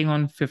sitting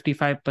on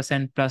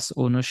 55% plus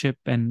ownership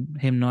and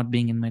him not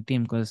being in my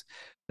team, because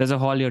there's a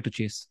haul here to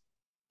chase.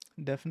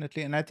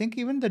 Definitely. And I think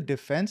even the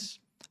defense,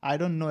 I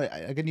don't know.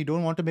 Again, you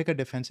don't want to make a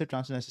defensive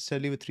transfer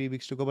necessarily with 3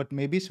 weeks to go, but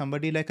maybe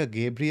somebody like a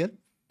Gabriel.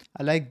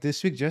 I like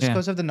this week just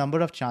because of the number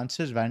of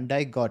chances Van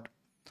Dijk got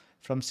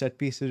from set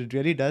pieces. It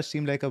really does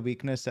seem like a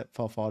weakness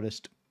for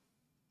Forest.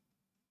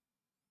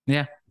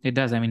 Yeah, it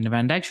does. I mean,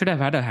 Van Dijk should have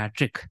had a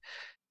hat-trick.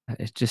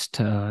 It's just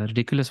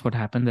ridiculous what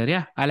happened there.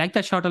 Yeah, I like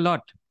that shot a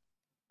lot.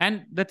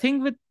 And the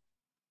thing with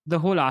the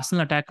whole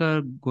Arsenal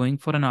attacker, going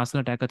for an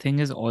Arsenal attacker thing,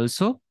 is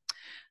also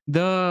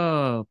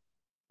the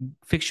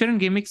fixture in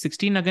Gameweek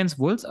 16 against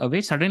Wolves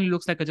away suddenly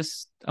looks like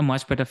just a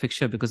much better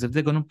fixture, because if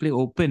they're going to play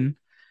open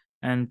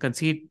and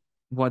concede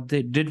what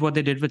they did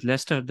with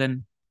Leicester,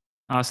 then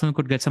Arsenal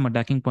could get some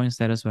attacking points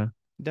there as well.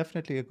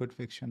 Definitely a good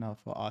fixture now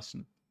for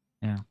Arsenal.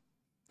 Yeah.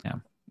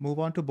 Move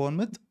on to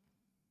Bournemouth.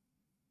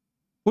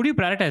 Who do you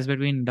prioritize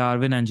between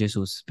Darwin and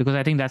Jesus? Because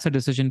I think that's a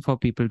decision for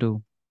people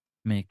to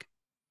make.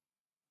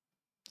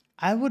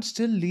 I would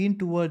still lean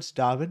towards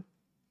Darwin,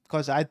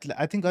 because I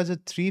think as a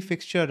 3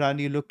 fixture run,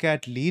 you look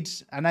at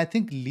Leeds, and I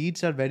think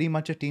Leeds are very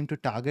much a team to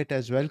target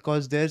as well,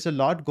 because there's a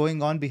lot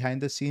going on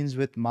behind the scenes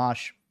with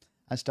Marsh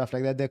and stuff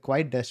like that. They're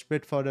quite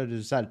desperate for a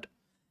result.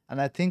 And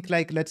I think,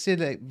 let's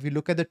say, we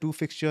look at the 2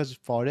 fixtures,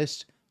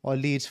 Forest or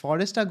Leeds.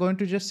 Forest are going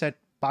to just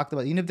park the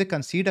ball. Even if they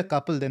concede a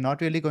couple, they're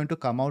not really going to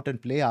come out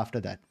and play after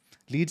that.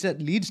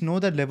 Leeds know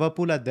that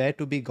Liverpool are there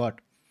to be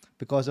got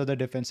because of the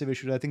defensive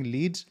issues. I think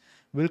Leeds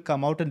will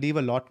come out and leave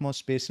a lot more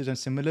spaces, and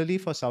similarly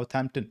for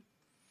Southampton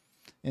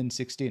in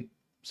 16.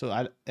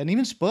 And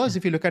even Spurs,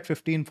 if you look at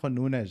 15 for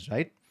Nunes,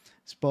 right?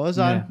 Spurs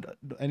aren't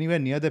anywhere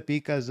near the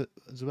peak as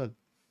well.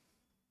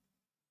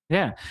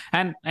 Yeah.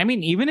 And I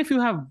mean, even if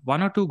you have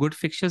 1 or 2 good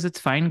fixtures, it's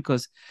fine,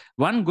 because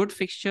one good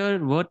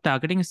fixture worth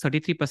targeting is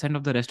 33%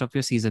 of the rest of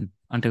your season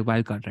until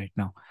wildcard right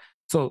now.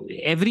 So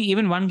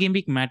even one game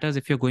week matters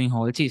if you're going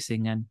haul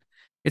chasing, and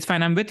it's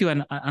fine. I'm with you.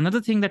 And another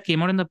thing that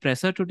came out in the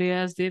presser today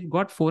is they've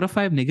got 4 or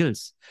 5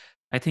 niggles.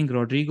 I think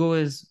Rodrigo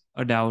is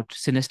a doubt.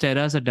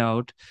 Sinistera is a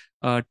doubt.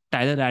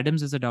 Tyler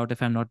Adams is a doubt,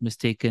 if I'm not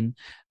mistaken.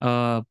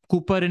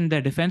 Cooper in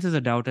their defense is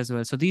a doubt as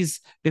well. So these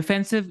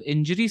defensive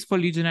injuries for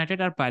Leeds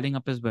United are piling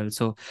up as well.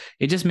 So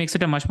it just makes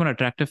it a much more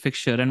attractive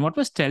fixture. And what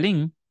was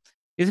telling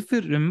is, if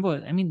you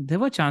remember, I mean, there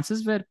were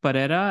chances where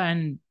Pereira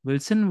and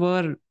Wilson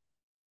were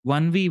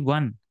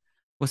 1v1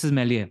 versus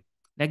Meslier.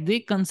 Like, they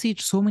concede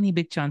so many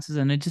big chances,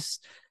 and it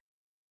just,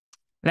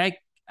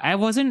 I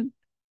wasn't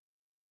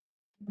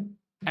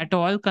at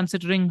all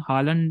considering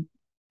Haaland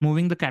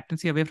moving the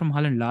captaincy away from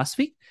Haaland last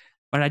week,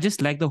 but I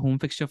just like the home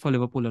fixture for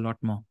Liverpool a lot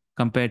more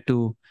compared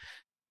to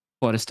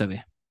Forest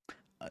away.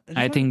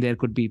 I think there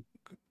could be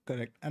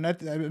Correct. And I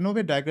know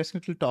we're digressing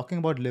a little talking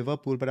about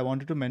Liverpool, but I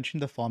wanted to mention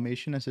the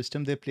formation and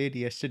system they played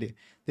yesterday.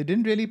 They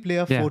didn't really play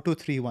a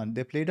 4-2-3-1.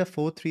 They played a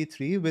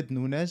 4-3-3 with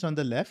Nunes on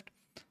the left,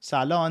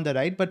 Salah on the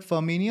right, but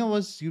Firmino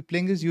was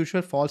playing his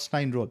usual false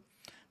nine role,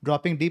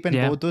 dropping deep, and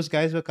both those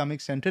guys were coming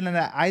central. And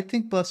I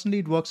think personally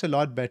it works a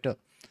lot better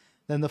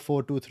than the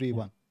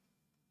 4-2-3-1.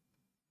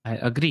 I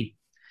agree.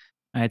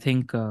 I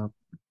think,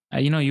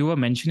 you were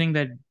mentioning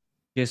that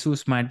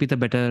Jesus might be the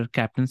better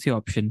captaincy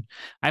option.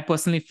 I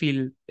personally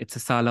feel it's a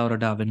Salah or a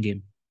Darwin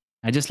game.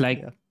 I just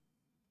like,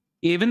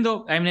 even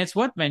though, it's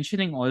worth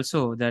mentioning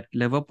also that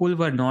Liverpool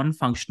were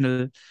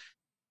non-functional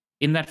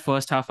in that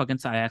first half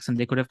against Ajax, and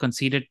they could have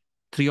conceded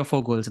 3 or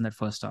 4 goals in that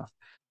first half.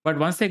 But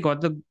once they got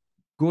the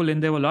goal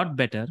in, they were a lot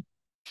better.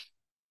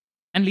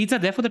 And Leeds are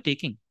there for the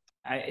taking.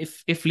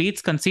 If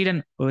Leeds concede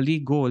an early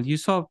goal, you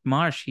saw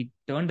Marsh, he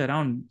turned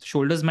around,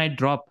 shoulders might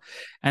drop,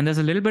 and there's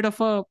a little bit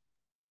of a,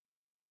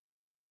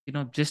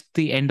 just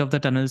the end of the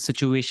tunnel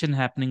situation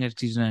happening at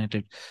Leeds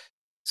United.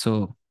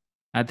 So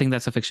I think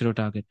that's a fixture to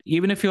target.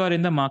 Even if you are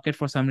in the market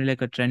for somebody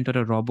like a Trent or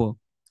a Robbo,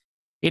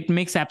 it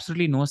makes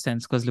absolutely no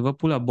sense because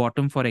Liverpool are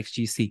bottom for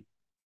XGC.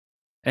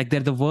 Like they're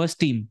the worst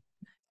team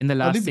in the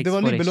last 6 They were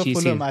only below XGC.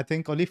 Fulham. I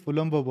think only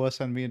Fulham were worse,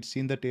 and we had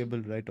seen the table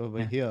right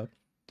over here.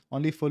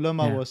 Only Fulham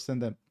are worse than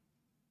them.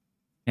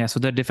 Yeah, so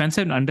the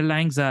defensive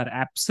underlyings are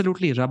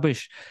absolutely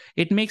rubbish.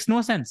 It makes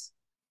no sense.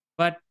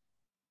 But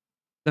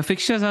the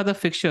fixtures are the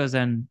fixtures,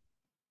 and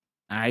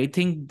I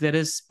think there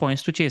is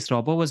points to chase.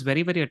 Robbo was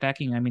very, very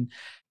attacking.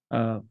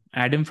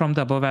 Adam from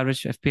the Above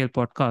Average FPL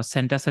podcast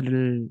sent us a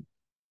little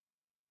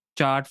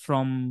chart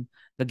from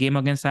the game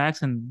against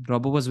Ajax, and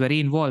Robbo was very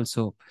involved.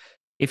 So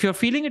if you're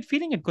feeling it,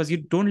 because you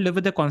don't live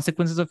with the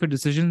consequences of your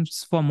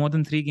decisions for more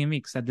than 3 game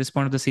weeks at this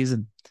point of the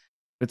season.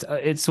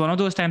 It's one of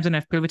those times in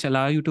FPL which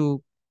allow you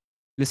to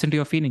listen to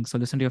your feelings. So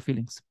listen to your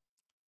feelings.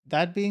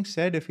 That being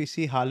said, if we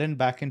see Haaland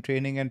back in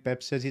training and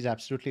Pep says he's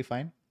absolutely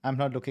fine, I'm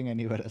not looking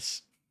anywhere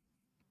else.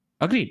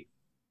 Agreed.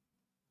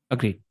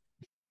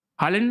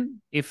 Haaland,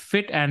 if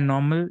fit and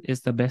normal,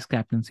 is the best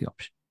captaincy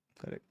option.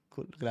 Correct.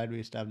 Cool. Glad we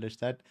established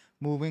that.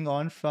 Moving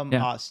on from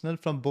Arsenal,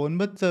 from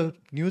Bournemouth, the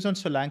news on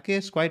Solanke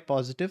is quite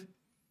positive.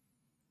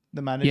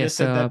 The manager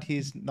said that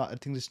he's not. I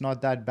think it's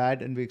not that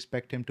bad, and we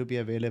expect him to be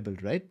available,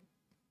 right?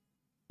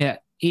 Yeah,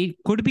 he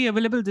could be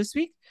available this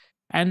week.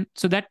 And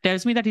so that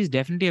tells me that he's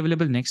definitely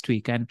available next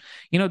week. And,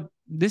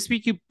 this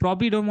week you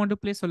probably don't want to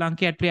play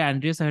Solanke. I'd play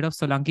Andreas ahead of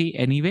Solanke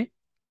anyway,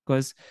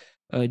 because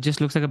it just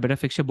looks like a better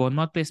fixture.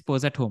 Bournemouth plays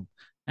Spurs at home,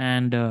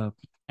 and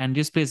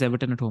Andreas plays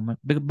Everton at home.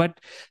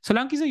 But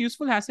Solanke is a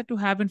useful asset to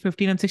have in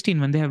 15 and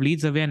 16 when they have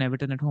Leeds away and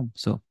Everton at home.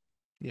 So,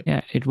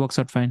 yeah, it works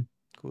out fine.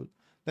 Cool.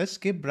 Let's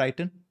skip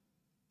Brighton.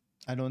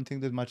 I don't think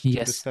there's much to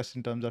discuss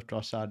in terms of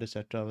Trossard,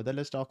 etc. But then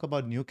let's talk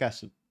about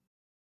Newcastle.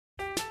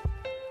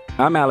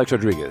 I'm Alex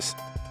Rodriguez.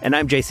 And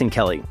I'm Jason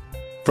Kelly.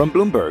 From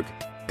Bloomberg,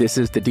 this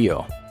is The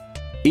Deal.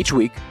 Each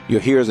week,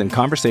 you'll hear us in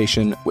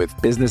conversation with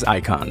business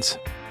icons.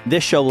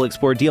 This show will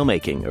explore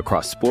deal-making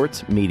across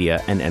sports,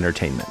 media, and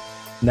entertainment.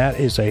 That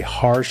is a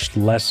harsh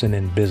lesson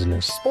in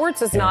business.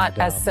 Sports is not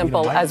as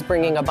simple as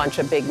bringing a bunch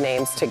of big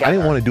names together. I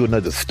didn't want to do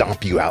another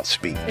stomp you out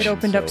speech. It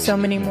opened up so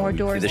many more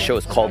doors. The show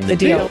is called The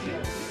Deal.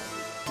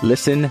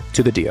 Listen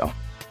to The Deal.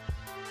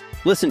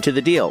 Listen to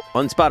The Deal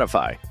on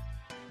Spotify.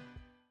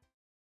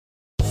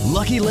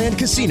 Lucky Land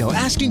Casino,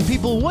 asking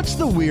people, what's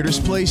the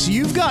weirdest place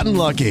you've gotten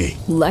lucky?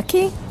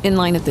 Lucky? In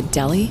line at the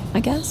deli, I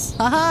guess?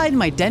 Aha, in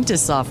my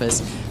dentist's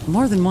office.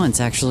 More than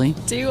once, actually.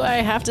 Do I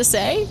have to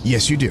say?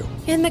 Yes, you do.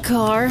 In the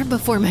car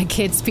before my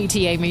kids'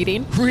 PTA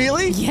meeting.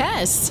 Really?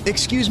 Yes.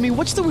 Excuse me,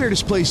 what's the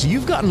weirdest place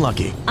you've gotten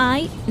lucky?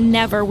 I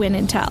never win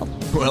and tell.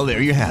 Well,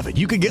 there you have it.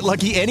 You can get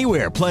lucky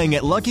anywhere, playing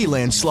at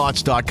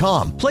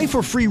LuckyLandSlots.com. Play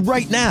for free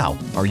right now.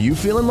 Are you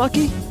feeling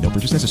lucky? No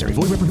purchase necessary.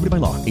 Void where prohibited by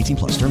law.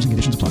 18+. Terms and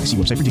conditions apply. See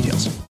website for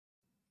details.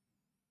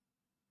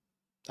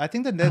 I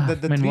think that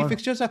the 3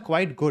 fixtures are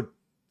quite good.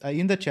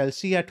 In the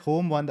Chelsea at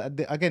home one,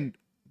 again,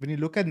 when you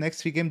look at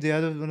next 3 games, they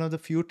are one of the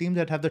few teams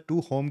that have the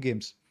 2 home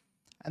games.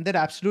 And they're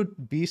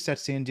absolute beasts at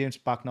St. James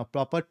Park now,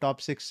 proper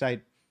top 6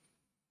 side.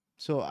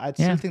 So I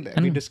still think that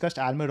we discussed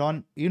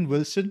Almiron, even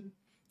Wilson.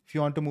 If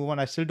you want to move on,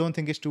 I still don't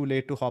think it's too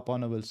late to hop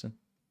on a Wilson.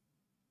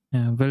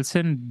 Yeah,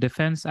 Wilson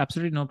defense,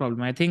 absolutely no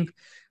problem. I think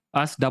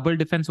us double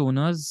defense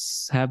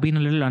owners have been a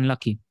little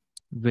unlucky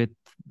with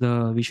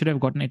we should have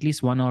gotten at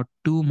least 1 or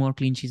 2 more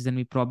clean sheets than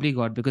we probably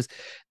got, because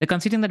they're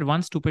conceding that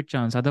one stupid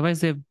chance. Otherwise,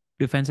 they're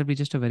defensively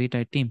just a very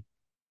tight team.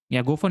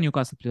 Yeah, go for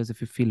Newcastle players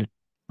if you feel it.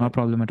 No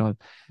problem at all.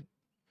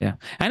 Yeah.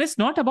 And it's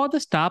not about the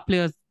star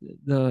players,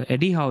 the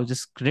Eddie Howe,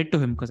 just credit to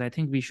him, because I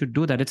think we should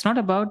do that. It's not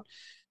about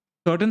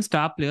certain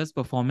star players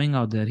performing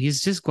out there.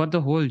 He's just got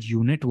the whole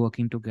unit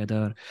working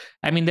together.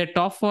 They're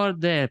top for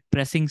their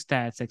pressing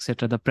stats,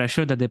 etc. The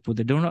pressure that they put.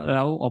 They don't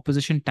allow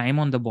opposition time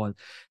on the ball.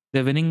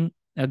 They're winning,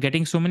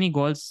 getting so many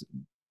goals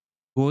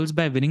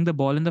by winning the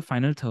ball in the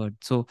final third.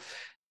 So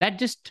that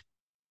just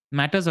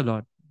matters a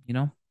lot,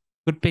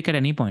 Could pick at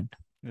any point.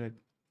 Right.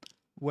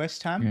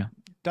 West Ham,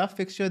 tough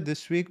fixture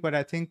this week, but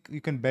I think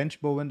you can bench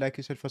Bowen, like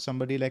you said, for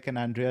somebody like an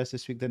Andreas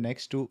this week. The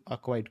next 2 are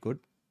quite good.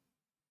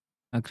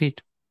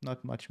 Agreed.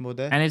 Not much more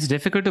there. And it's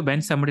difficult to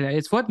bench somebody.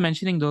 It's worth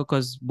mentioning though,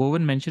 because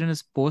Bowen mentioned in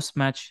his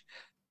post-match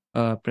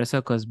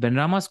presser, because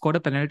Benrahma scored a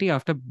penalty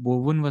after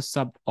Bowen was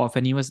subbed off,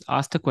 and he was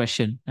asked a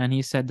question, and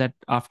he said that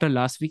after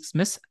last week's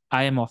miss,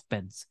 I am off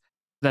pens.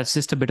 That's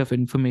just a bit of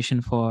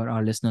information for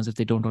our listeners if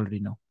they don't already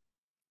know.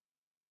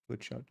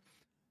 Good shot.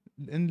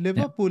 In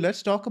Liverpool,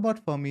 let's talk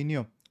about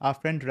Firmino. Our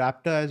friend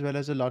Raptor, as well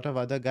as a lot of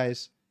other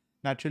guys,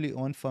 naturally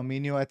own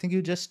Firmino. I think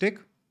you just stick.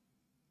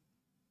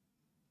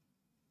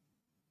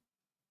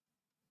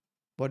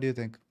 What do you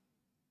think?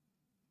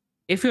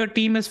 If your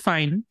team is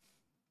fine,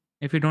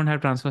 if you don't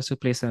have transfers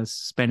to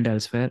spend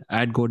elsewhere,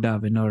 I'd go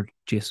Darwin or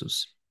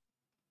Jesus.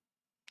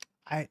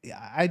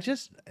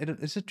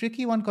 It's a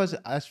tricky one because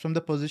as from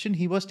the position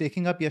he was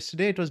taking up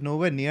yesterday, it was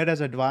nowhere near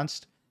as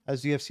advanced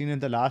as we have seen in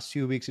the last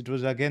few weeks. It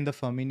was again the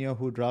Firmino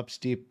who drops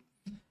deep.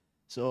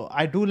 So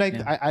I do like.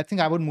 Yeah. I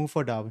think I would move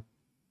for Darwin.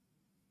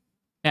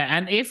 Yeah,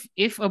 and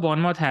if a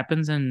Bournemouth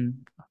happens and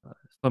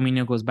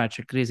Firmino goes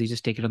batshit crazy,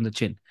 just take it on the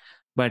chin.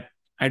 But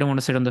I don't want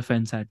to sit on the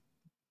fence. I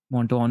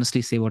want to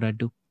honestly say what I'd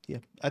do. Yeah,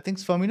 I think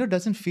Firmino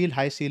doesn't feel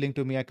high ceiling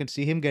to me. I can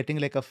see him getting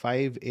like a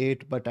 5,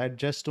 8, but I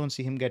just don't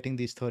see him getting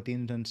these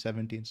 13s and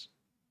 17s.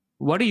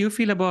 What do you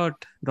feel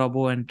about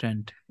Robbo and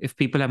Trent if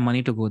people have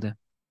money to go there?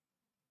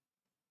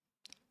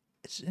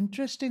 It's an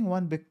interesting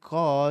one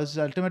because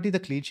ultimately the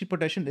clean sheet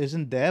potential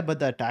isn't there, but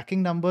the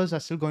attacking numbers are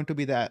still going to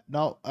be there.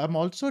 Now, I'm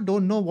also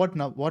don't know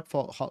what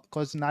for,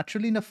 because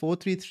naturally in a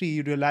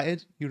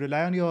 4-3-3 you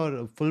rely on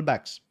your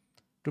fullbacks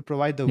to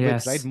provide the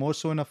width, right? More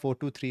so in a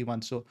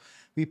 4-2-3-1. So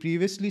we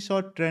previously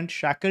saw Trent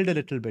shackled a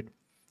little bit.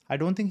 I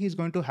don't think he's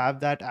going to have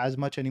that as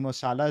much anymore.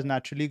 Salah is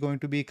naturally going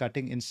to be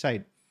cutting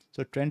inside.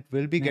 So Trent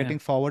will be getting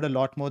forward a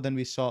lot more than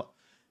we saw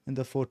in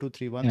the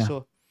 4-2-3-1. Yeah.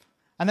 So,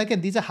 and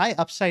again, these are high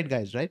upside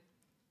guys, right?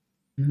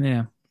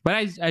 Yeah.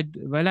 But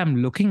while I'm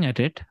looking at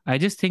it, I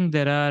just think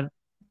there are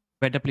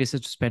better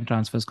places to spend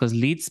transfers because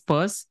Leeds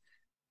Spurs,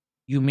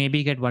 you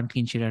maybe get one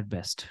clean sheet at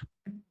best.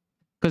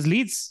 Because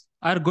Leeds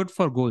are good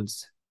for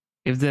goals.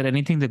 If they're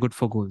anything, they're good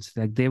for goals.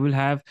 Like they will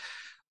have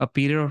a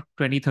period of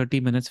 20, 30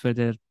 minutes where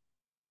they're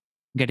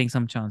getting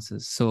some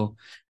chances. So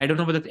I don't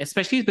know whether,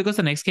 especially because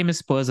the next game is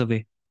Spurs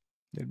away.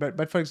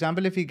 But for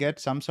example, if we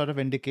get some sort of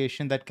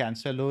indication that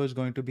Cancelo is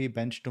going to be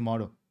benched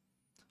tomorrow,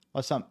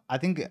 or I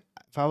think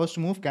if I was to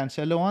move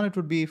Cancelo on, it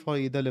would be for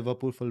either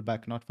Liverpool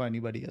fullback, not for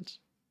anybody else.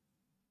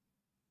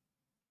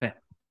 Fair.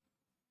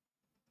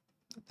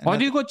 Or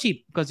do you go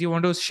cheap because you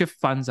want to shift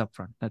funds up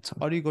front? That's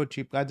all. Or do you go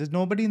cheap? There's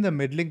nobody in the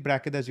middling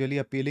bracket that's really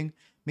appealing.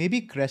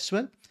 Maybe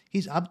Cresswell.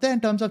 He's up there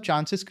in terms of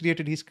chances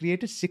created. He's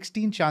created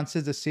 16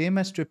 chances, the same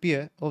as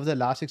Trippier over the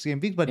last 6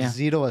 game weeks, but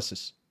 0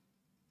 assists.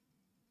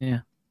 Yeah.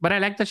 But I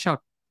like the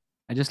shot.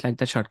 I just like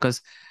the shot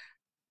because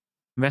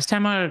West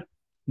Ham are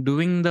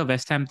doing the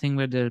West Ham thing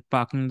where they're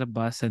parking the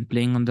bus and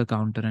playing on the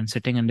counter and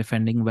sitting and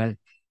defending well.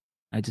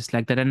 I just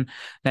like that. And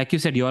like you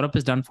said, Europe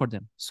is done for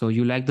them. So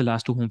you like the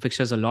last two home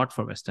fixtures a lot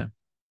for West Ham.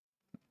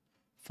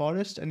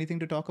 Forest, anything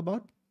to talk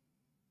about?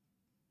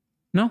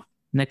 No.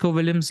 Neco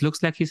Williams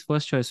looks like his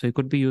first choice. So he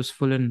could be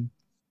useful in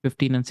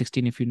 15 and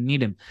 16 if you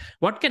need him.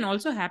 What can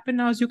also happen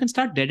now is you can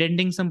start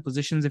dead-ending some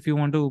positions if you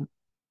want to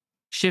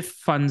shift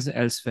funds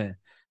elsewhere.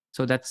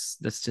 So that's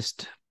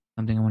just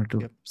something I wanted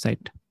to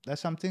cite.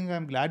 That's something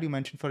I'm glad you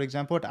mentioned. For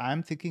example, what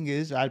I'm thinking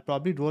is I'll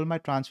probably roll my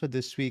transfer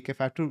this week.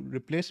 If I have to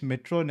replace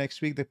Mitro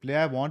next week, the player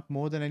I want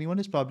more than anyone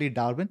is probably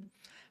Darwin.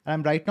 And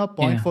I'm right now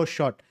 0.4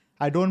 short.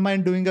 I don't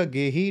mind doing a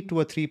Gehi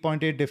to a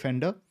 3.8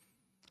 defender.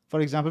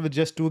 For example, with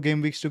just 2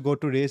 game weeks to go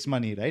to raise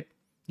money, right?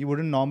 You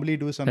wouldn't normally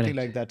do something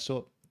like that.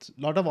 So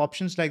a lot of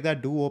options like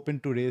that do open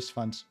to raise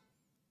funds.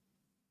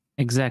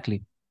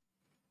 Exactly.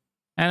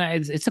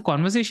 And it's a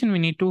conversation we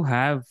need to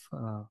have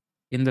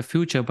in the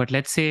future. But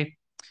let's say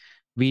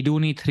we do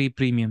need 3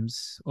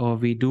 premiums or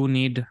we do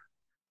need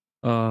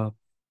 2,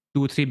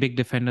 3 big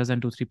defenders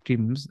and 2, 3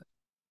 premiums.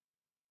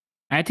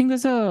 I think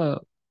there's a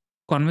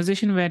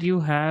conversation where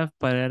you have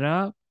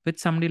Pereira with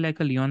somebody like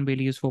a Leon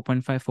Bailey who's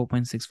 4.5,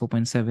 4.6,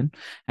 4.7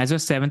 as your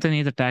 7th and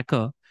 8th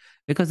attacker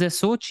because they're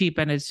so cheap.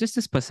 And it's just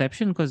this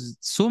perception because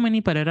so many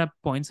Pereira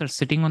points are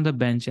sitting on the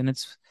bench and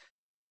it's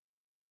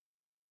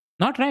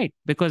not right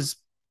because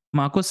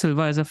Marco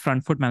Silva is a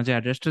front foot manager. I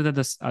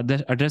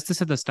addressed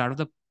this at the start of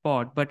the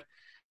pod, but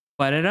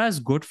Pereira is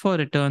good for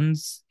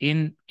returns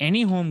in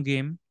any home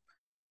game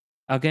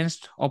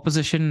against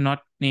opposition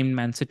not named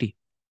Man City.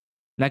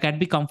 Like I'd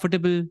be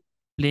comfortable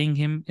playing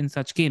him in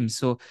such games.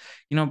 So,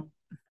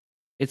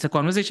 it's a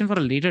conversation for a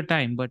later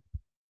time, but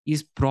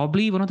he's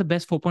probably one of the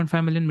best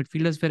 4.5 million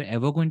midfielders we're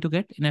ever going to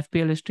get in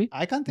FPL history.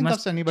 I can't think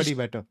of anybody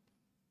better.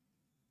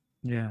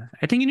 Yeah.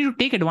 I think you need to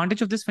take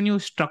advantage of this when you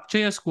structure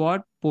your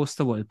squad post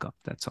the World Cup.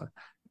 That's all.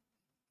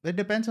 It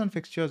depends on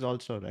fixtures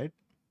also, right?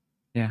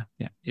 Yeah.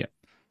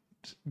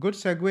 Good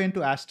segue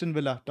into Aston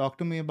Villa. Talk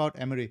to me about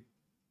Emery.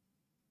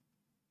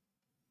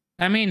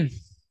 I mean,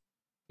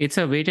 it's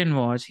a wait and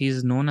watch.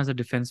 He's known as a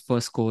defense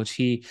first coach.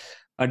 He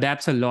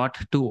adapts a lot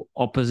to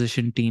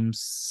opposition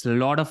teams, a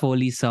lot of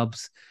early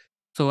subs.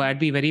 So I'd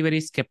be very, very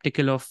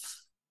skeptical of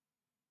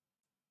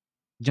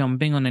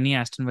jumping on any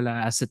Aston Villa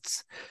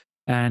assets.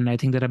 And I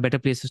think there are better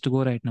places to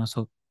go right now.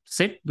 So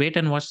sit, wait,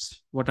 and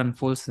watch what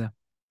unfolds there.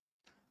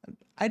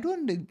 I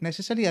don't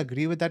necessarily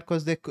agree with that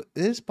because there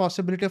is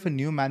possibility of a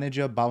new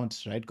manager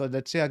bounce, right? Because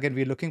let's say again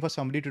we're looking for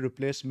somebody to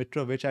replace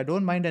Mitrovic. I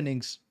don't mind an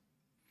Ings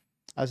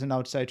as an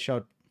outside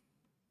shot.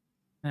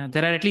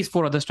 There are at least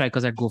 4 other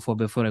strikers I'd go for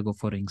before I go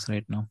for Ings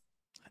right now.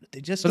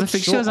 They just so look the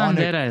fixtures so on aren't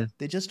it. there.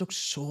 They just look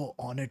so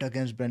on it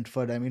against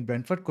Brentford. I mean,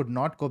 Brentford could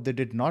not cope. They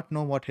did not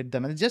know what hit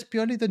them, and it's just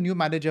purely the new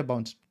manager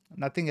bounce.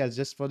 Nothing else.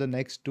 Just for the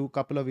next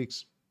couple of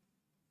weeks.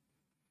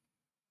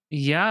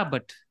 Yeah,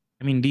 but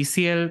I mean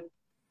DCL,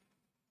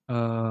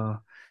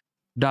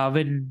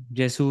 Darwin,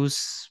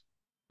 Jesus,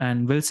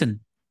 and Wilson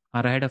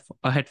are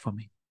ahead for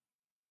me.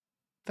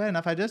 Fair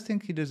enough. I just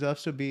think he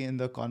deserves to be in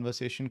the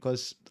conversation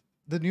because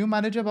the new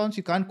manager bounce,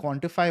 you can't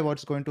quantify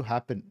what's going to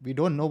happen. We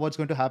don't know what's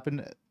going to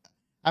happen.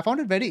 I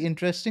found it very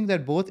interesting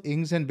that both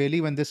Ings and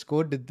Bailey, when they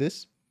scored, did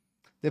this.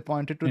 They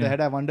pointed to the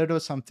head. I wondered it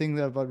was something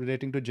about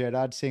relating to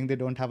Gerrard saying they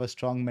don't have a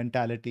strong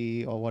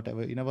mentality or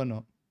whatever. You never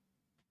know.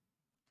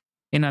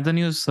 In other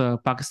news,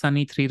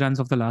 Pakistani 3 runs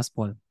of the last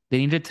ball. They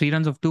needed 3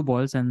 runs of 2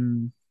 balls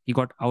and he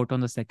got out on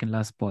the second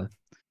last ball.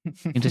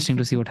 Interesting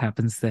to see what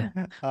happens there.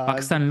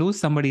 Pakistan lose,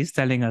 somebody is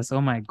telling us.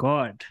 Oh my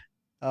God.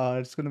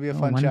 It's going to be a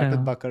fun chat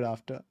with Bakar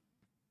after.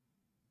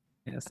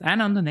 Yes,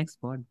 and on the next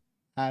pod.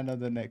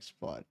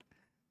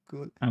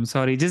 Cool. I'm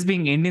sorry. Just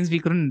being Indians, we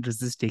couldn't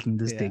resist taking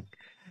this take.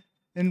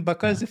 In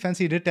Bakar's defense,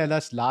 he did tell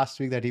us last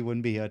week that he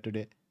wouldn't be here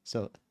today.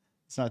 So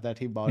it's not that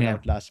he bowed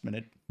out last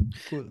minute.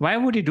 Cool. Why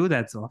would he do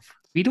that, Zoff?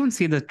 We don't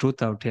see the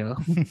truth out here.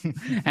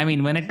 I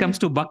mean, when it comes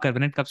to Bakar,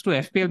 when it comes to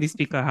FPL, we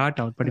speak our heart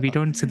out, but we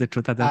don't see the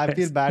truth otherwise. I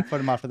feel bad for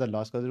him after the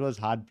loss because it was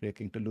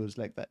heartbreaking to lose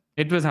like that.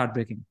 It was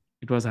heartbreaking.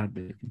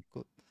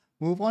 Cool.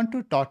 Move on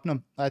to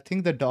Tottenham. I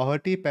think the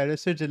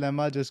Doherty-Perisic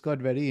dilemma just got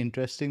very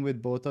interesting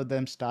with both of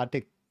them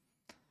starting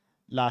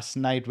last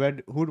night.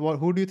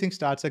 Who do you think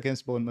starts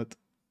against Bournemouth?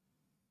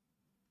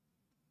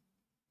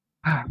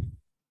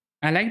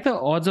 I like the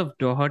odds of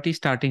Doherty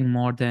starting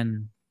more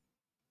than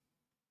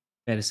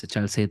Perisic,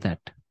 I'll say that.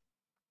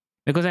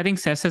 Because I think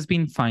Cesc has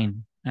been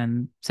fine.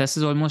 And Cesc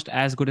is almost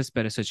as good as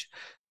Perisic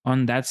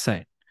on that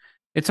side.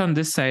 It's on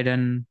this side.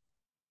 And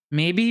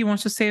maybe he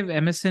wants to save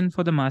Emerson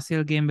for the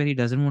Martial game where he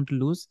doesn't want to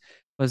lose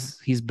because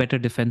he's better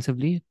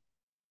defensively.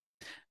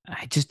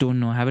 I just don't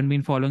know. I haven't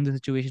been following the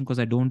situation because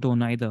I don't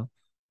own either.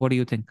 What do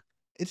you think?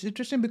 It's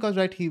interesting because,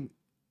 right,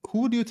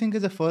 who do you think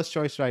is the first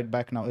choice right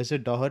back now? Is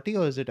it Doherty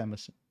or is it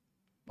Emerson?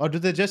 Or do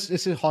they just,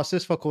 is it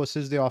horses for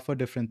courses? They offer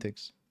different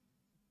things.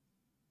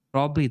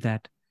 Probably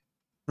that.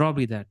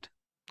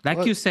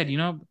 Like you said,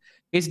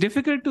 it's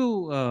difficult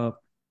to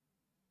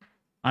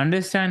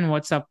understand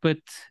what's up with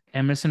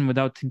Emerson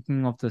without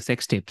thinking of the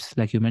sex tapes,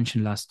 like you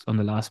mentioned on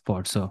the last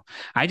pod. So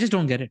I just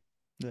don't get it.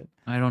 Right.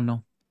 I don't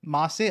know.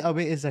 Marseille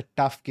away is a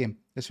tough game.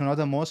 It's one of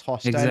the most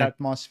hostile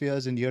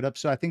atmospheres in Europe.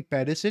 So I think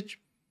Perisic,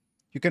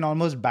 you can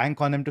almost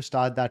bank on him to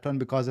start that one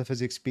because of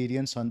his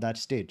experience on that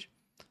stage.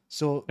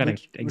 So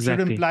which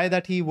would imply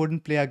that he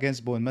wouldn't play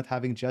against Bournemouth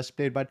having just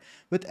played. But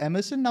with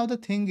Emerson, now the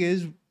thing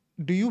is,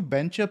 do you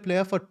bench a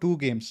player for 2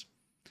 games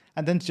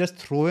and then just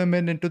throw him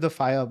into the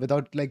fire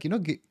without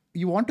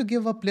you want to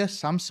give a player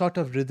some sort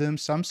of rhythm,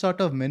 some sort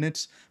of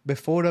minutes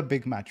before a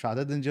big match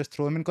rather than just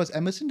throw him in because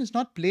Emerson has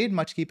not played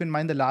much, keep in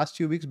mind, the last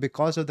few weeks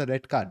because of the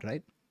red card,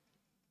 right?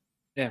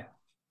 Yeah.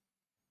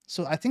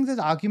 So I think there's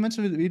arguments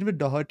even with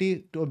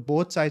Doherty to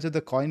both sides of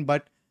the coin,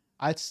 but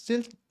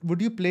would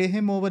you play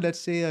him over, let's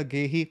say, a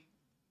Gehi?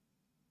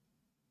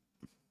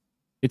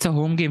 It's a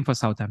home game for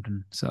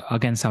Southampton, so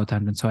against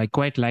Southampton. So I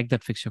quite like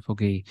that fixture for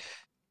Gehi.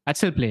 I'd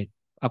still play it.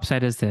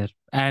 Upside is there.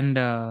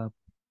 And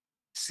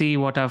see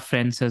what our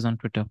friend says on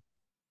Twitter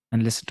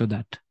and listen to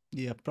that.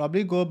 Yeah,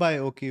 probably go by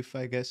O'Keefe,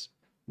 I guess.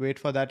 Wait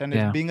for that. And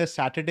it being a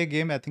Saturday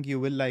game, I think you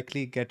will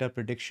likely get a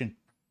prediction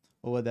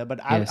over there.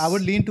 But I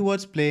would lean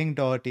towards playing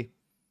Doherty.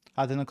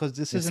 I don't know, because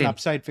this is an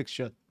upside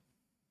fixture.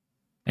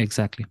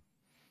 Exactly.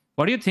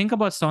 What do you think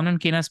about Son and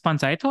Kane as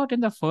punts? I thought in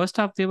the first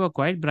half they were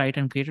quite bright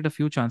and created a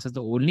few chances.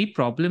 The only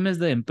problem is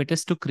the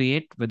impetus to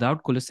create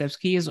without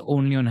Kulusevski is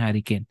only on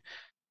Harry Kane.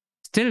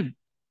 Still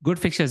good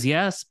fixtures.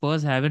 Yeah,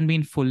 Spurs haven't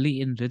been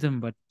fully in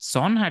rhythm, but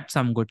Son had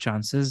some good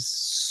chances.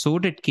 So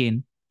did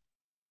Kane.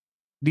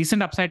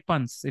 Decent upside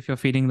punts if you're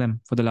feeding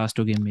them for the last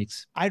 2 game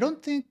weeks. I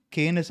don't think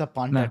Kane is a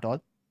punt at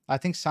all. I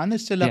think Son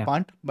is still a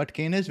punt, but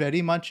Kane is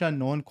very much a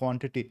known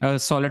quantity. A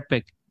solid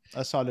pick.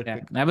 A solid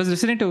pick. I was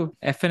listening to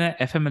FM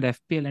and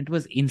FPL and it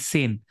was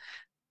insane.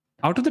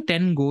 Out of the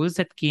 10 goals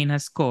that Kane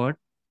has scored,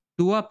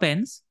 2 are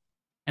pens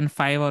and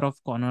 5 are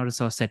of corners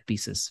or set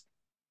pieces.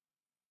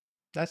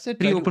 That's it.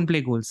 3 open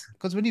play goals.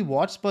 Because when you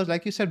watch Spurs,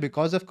 like you said,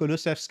 because of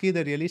Kulusevski,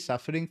 they're really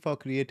suffering for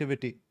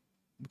creativity.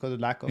 Because of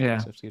lack of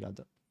Kulusevski,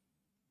 rather.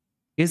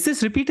 Is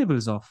this repeatable,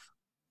 Zoff?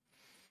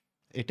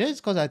 It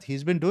is, because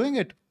he's been doing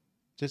it.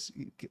 Just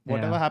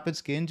whatever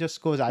happens, Kane just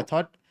scores. I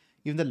thought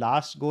even the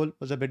last goal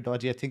was a bit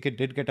dodgy. I think it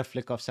did get a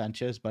flick of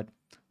Sanchez, but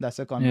that's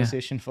a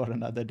conversation for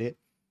another day.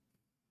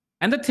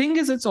 And the thing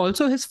is, it's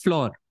also his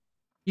floor.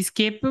 He's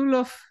capable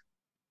of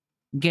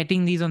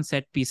getting these on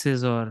set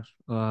pieces or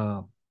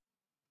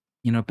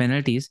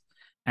penalties,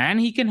 and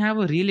he can have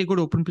a really good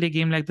open play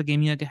game like the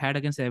game he had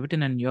against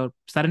Everton, and you're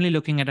suddenly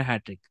looking at a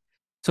hat trick.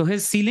 So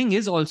his ceiling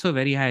is also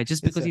very high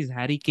just because he's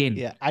Harry Kane.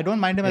 Yeah, I don't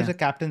mind him as a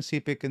captaincy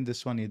pick in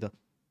this one either.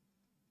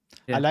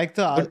 Yeah. I like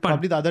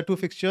probably the other two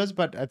fixtures,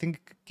 but I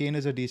think Kane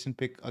is a decent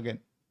pick again.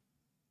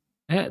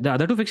 Yeah, the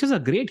other two fixtures are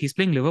great. He's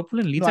playing Liverpool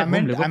and Leeds No, at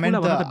home. Liverpool I meant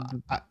are one of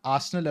the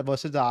Arsenal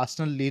versus the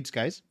Arsenal Leeds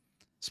guys.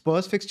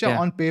 Spurs fixture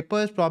on paper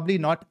is probably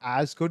not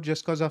as good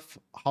just because of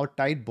how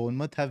tight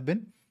Bournemouth have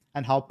been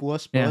and how poor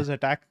Spurs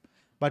attack.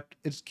 But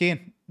it's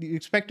Kane. You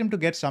expect him to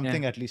get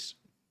something at least.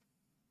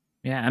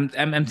 Yeah,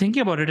 I'm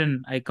thinking about it,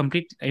 and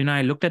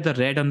I looked at the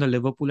red on the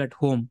Liverpool at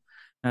home.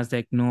 And I was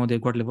like, no,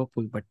 they've got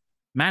Liverpool, but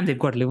man, they've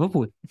got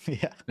Liverpool.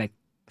 Yeah, like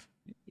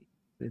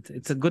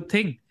it's a good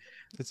thing.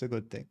 It's a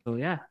good thing. So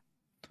yeah.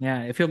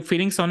 If you're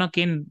feeling Son or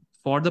Kane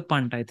for the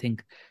punt, I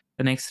think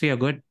the next three are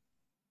good.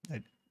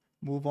 Right.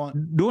 Move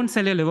on. Don't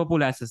sell your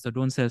Liverpool assets, though.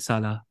 Don't sell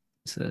Salah.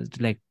 So,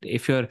 like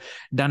if you're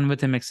done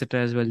with him,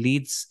 etc. as well,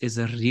 Leeds is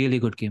a really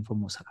good game for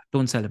Mo Salah.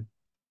 Don't sell him.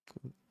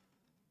 Cool.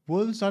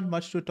 Wolves, not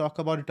much to talk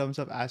about in terms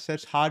of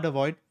assets. Hard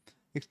avoid.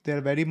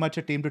 They're very much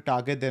a team to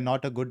target. They're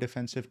not a good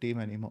defensive team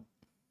anymore.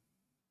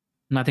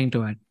 Nothing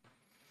to add.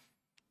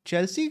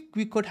 Chelsea,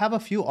 we could have a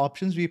few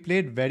options. We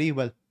played very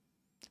well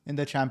in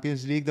the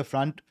Champions League. The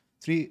front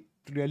three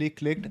really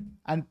clicked.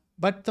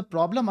 But the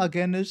problem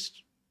again is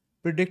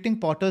predicting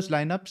Potter's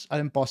lineups are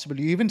impossible.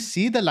 You even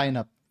see the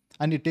lineup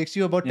and it takes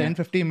you about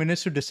 10-15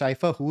 minutes to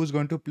decipher who's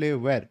going to play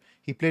where.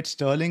 He played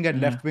Sterling at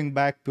left wing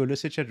back,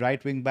 Pulisic at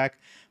right wing back.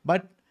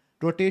 But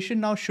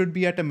rotation now should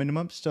be at a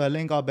minimum.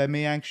 Sterling or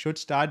Aubameyang should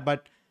start,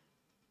 but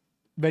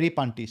very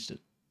punty still.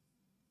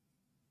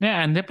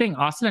 Yeah, and they're playing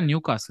Arsenal and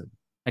Newcastle.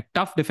 Like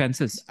tough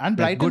defenses. And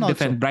Brighton good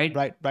also.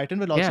 Brighton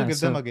will also give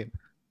them a game.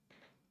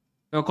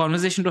 A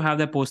conversation to have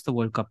there post the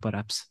World Cup,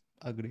 perhaps.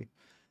 Agree.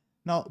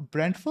 Now,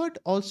 Brentford,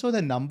 also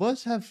the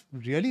numbers have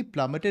really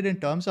plummeted in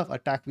terms of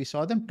attack. We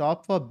saw them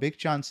top for big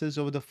chances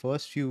over the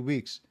first few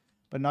weeks.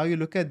 But now you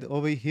look at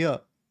over here,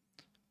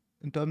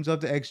 in terms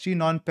of the XG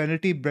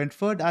non-penalty,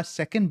 Brentford are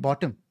second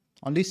bottom.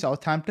 Only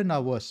Southampton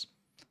are worse.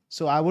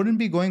 So I wouldn't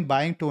be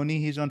buying Tony.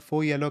 He's on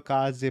 4 yellow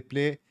cards. They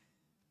play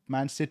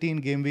Man City in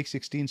game week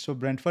 16. So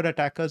Brentford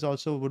attackers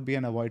also would be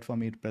an avoid for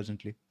me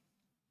presently.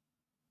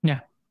 Yeah.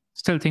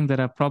 Still think there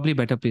are probably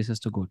better places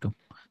to go to.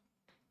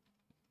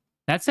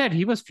 That said,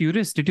 he was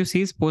furious. Did you see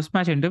his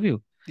post-match interview?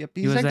 Yep,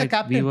 he's like the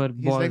captain.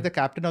 He's like the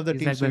captain of the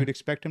team, so you'd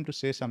expect him to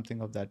say something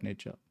of that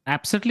nature.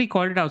 Absolutely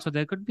called it out. So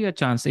there could be a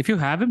chance. If you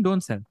have him,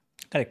 don't sell.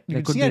 Correct.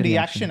 You can see a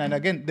reaction. And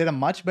again, they're a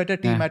much better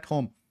team at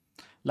home,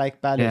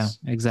 like Palace.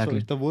 Yeah, exactly. So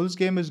if the Wolves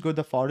game is good,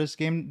 the Forest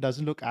game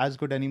doesn't look as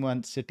good anymore.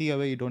 And City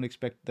away, you don't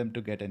expect them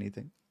to get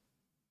anything.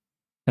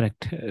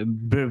 Correct.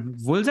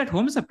 Wolves at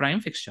home is a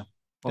prime fixture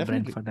for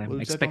Brentford.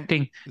 I'm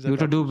expecting you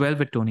to do well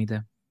with Tony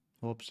there.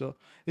 Hope so.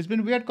 It's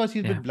been weird because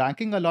he's been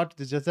blanking a lot.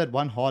 There's just that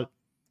one haul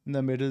in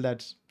the middle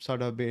that's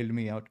sort of bailed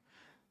me out.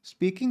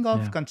 Speaking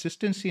of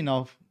consistency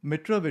now,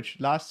 Mitrovic,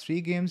 last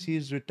 3 games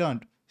he's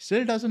returned.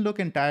 Still doesn't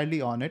look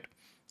entirely on it.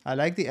 I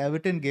like the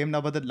Everton game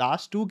now, but the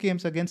last 2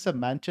 games against the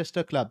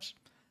Manchester clubs.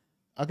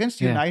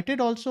 Against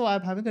United also,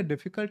 I'm having a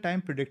difficult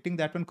time predicting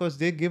that one because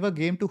they give a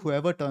game to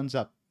whoever turns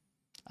up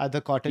at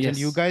the Cottage. And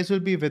you guys will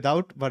be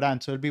without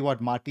Varane. So it'll be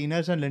what,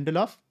 Martinez and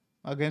Lindelof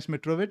against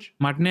Mitrovic?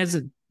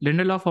 Martinez,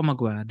 Lindelof or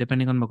Maguire,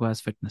 depending on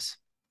Maguire's fitness.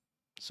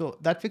 So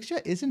that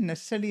fixture isn't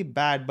necessarily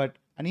bad,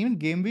 and even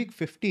game week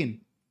 15,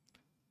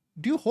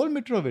 do you hold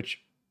Mitrovic?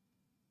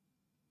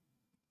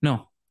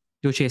 No,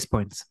 you chase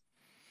points.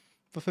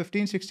 For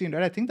 15, 16,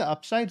 right? I think the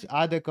upsides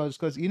are there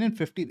because even in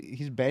 15,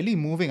 he's barely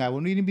moving. I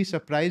wouldn't even be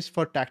surprised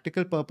for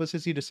tactical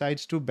purposes he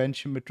decides to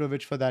bench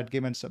Mitrovic for that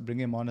game and bring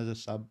him on as a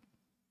sub.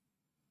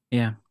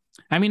 Yeah.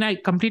 I mean, I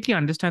completely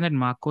understand that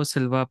Marco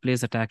Silva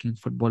plays attacking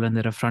football and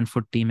they're a front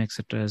foot team,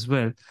 etc. as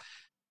well.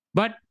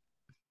 But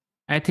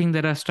I think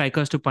there are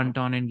strikers to punt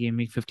on in game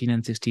week 15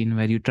 and 16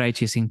 where you try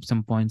chasing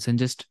some points and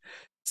just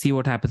see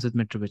what happens with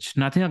Mitrovic.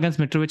 Nothing against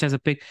Mitrovic as a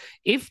pick.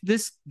 If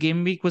this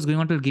game week was going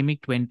on till game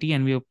week 20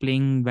 and we were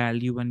playing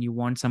value and you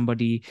want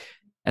somebody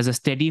as a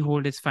steady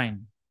hold, it's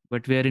fine.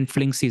 But we're in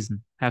fling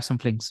season. Have some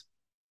flings.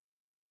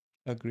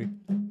 Agree.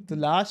 The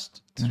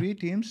last 3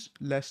 teams,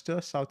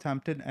 Leicester,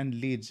 Southampton and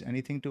Leeds.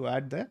 Anything to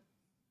add there?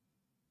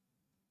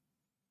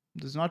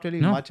 There's not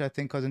really much, I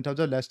think, because in terms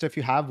of Leicester, if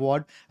you have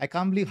Ward, I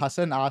can't believe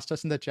Hassan asked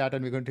us in the chat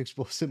and we're going to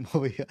expose him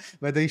over here,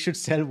 whether he should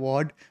sell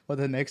Ward for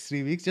the next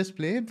 3 weeks. Just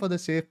play him for the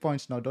safe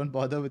points now. Don't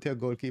bother with your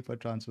goalkeeper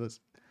transfers.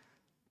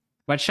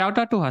 But shout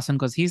out to Hassan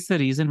because he's the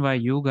reason why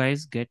you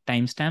guys get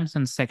timestamps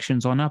and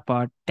sections on our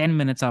part 10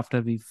 minutes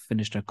after we've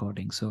finished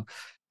recording. So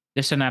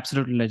just an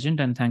absolute legend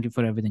and thank you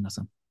for everything,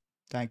 Hassan.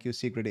 Thank you,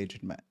 secret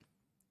agent man.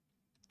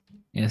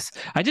 Yes.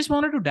 I just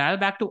wanted to dial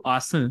back to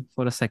Arsenal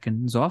for a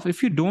second. Zoff,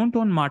 if you don't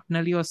own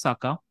Martinelli or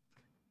Saka,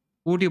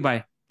 who would you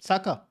buy?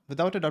 Saka,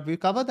 without a doubt. We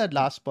covered that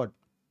last spot.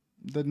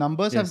 The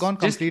numbers have gone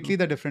completely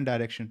the different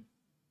direction.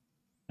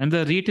 And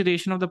the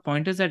reiteration of the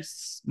point is that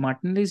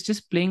Martinelli is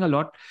just playing a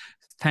lot,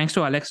 thanks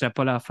to Alex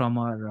Repola from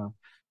our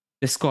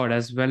Discord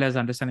as well as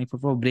understanding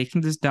football,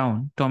 breaking this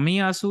down,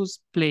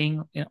 Tomiyasu's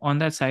playing on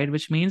that side,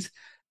 which means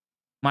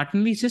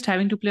Martinelli is just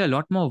having to play a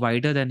lot more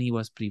wider than he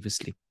was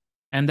previously.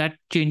 And that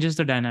changes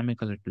the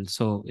dynamic a little.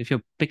 So if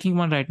you're picking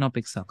one right now,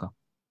 pick Saka.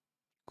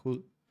 Cool.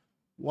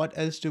 What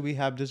else do we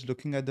have? Just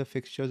looking at the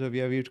fixtures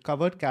we've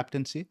covered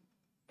captaincy.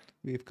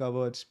 We've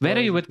covered Spurs. Where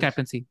are you with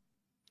captaincy?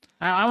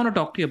 I want to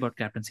talk to you about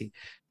captaincy.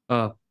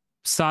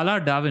 Salah,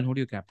 Darwin, who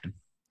do you captain?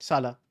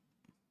 Salah.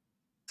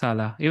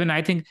 Even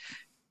I think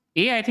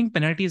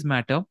penalties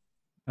matter.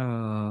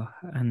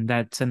 And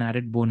that's an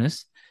added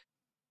bonus.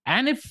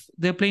 And if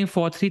they're playing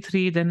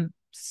 4-3-3, then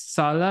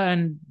Salah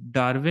and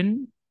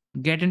Darwin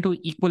get into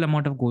equal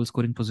amount of goal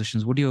scoring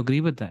positions. Would you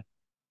agree with that?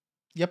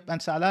 Yep,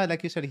 and Salah,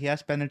 like you said, he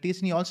has penalties,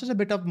 and he also has a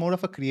bit of more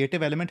of a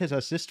creative element. His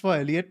assist for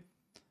Elliott,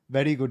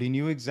 very good. He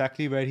knew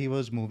exactly where he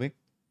was moving.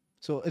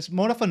 So it's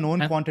more of a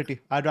known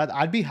quantity.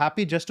 I'd be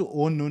happy just to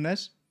own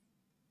Nunes.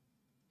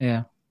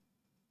 Yeah.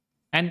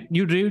 And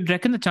you'd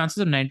reckon the chances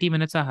of 90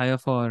 minutes are higher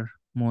for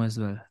Mo as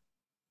well.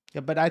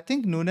 Yeah, but I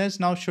think Nunes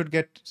now should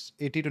get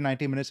 80 to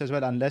 90 minutes as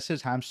well, unless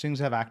his hamstrings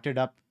have acted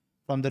up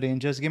from the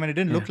Rangers game, and it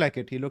didn't look like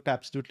it. He looked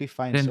absolutely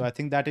fine. So I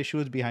think that issue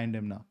is behind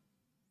him now.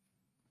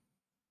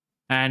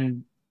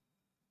 And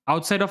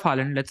outside of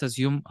Haaland, let's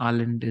assume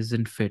Haaland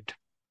isn't fit.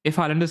 If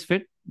Haaland is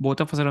fit, both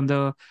of us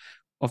are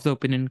of the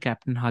opinion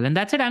captain Haaland.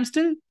 That said, I'm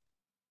still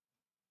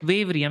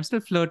wavering. I'm still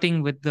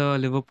flirting with the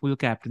Liverpool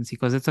captaincy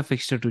because it's a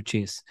fixture to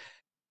chase.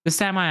 This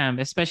time I am,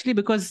 especially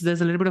because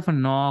there's a little bit of a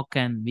knock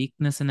and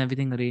weakness and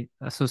everything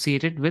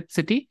associated with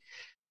City.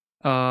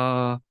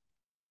 On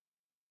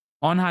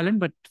Haaland,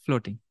 but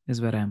floating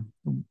is where I am.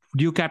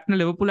 Do you captain a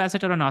Liverpool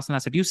asset or an Arsenal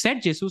asset? You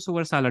said Jesus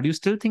over Salah. Do you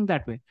still think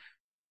that way?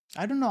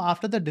 I don't know.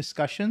 After the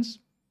discussions,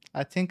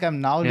 I think I'm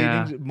now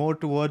leaning more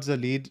towards the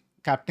lead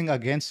captaining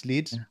against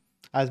Leeds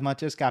as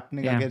much as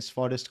captaining against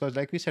Forest. Because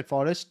like we said,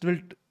 Forest will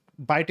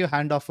bite your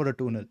hand off for a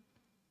 2-0.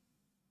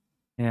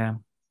 Yeah.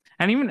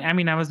 And even,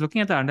 I was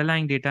looking at the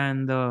underlying data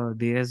in the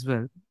day as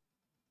well.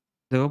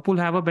 Liverpool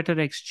have a better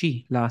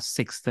XG last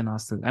 6 than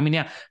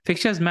Arsenal.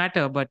 Fixtures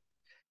matter, but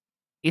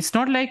it's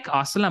not like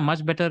Arsenal are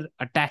much better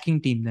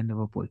attacking team than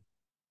Liverpool.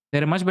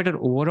 They're a much better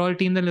overall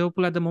team than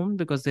Liverpool at the moment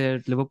because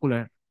Liverpool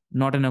are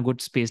not in a good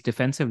space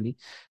defensively.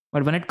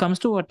 But when it comes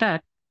to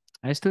attack,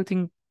 I still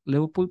think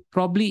Liverpool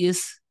probably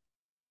is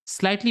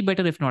slightly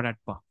better, if not at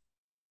par.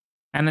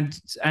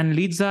 And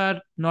Leeds are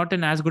not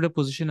in as good a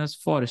position as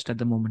Forest at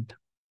the moment.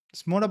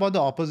 It's more about the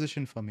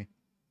opposition for me.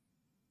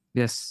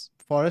 Yes.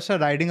 Forest are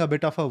riding a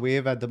bit of a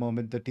wave at the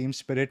moment. The team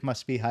spirit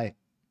must be high.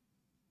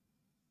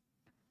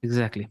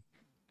 Exactly.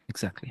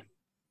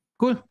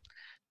 Cool.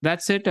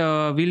 That's it.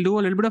 We'll do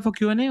a little bit of a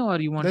Q&A, or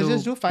you want let's to...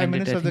 Let's just do 5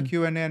 minutes of the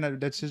Q&A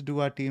and let's just do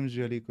our teams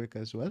really quick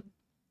as well.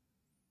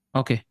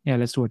 Okay. Yeah,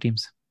 let's do our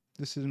teams.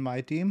 This is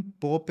my team.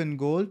 Pope in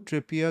goal.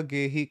 Trippier,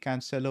 Guehi,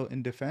 Cancelo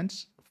in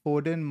defense.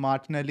 Foden,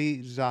 Martinelli,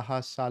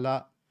 Zaha,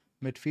 Salah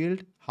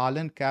midfield.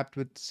 Haaland capped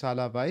with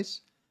Salah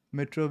vice.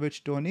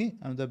 Mitrovic, Tony.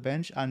 On the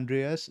bench,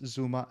 Andreas,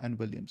 Zuma and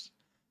Williams.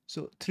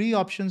 So 3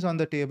 options on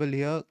the table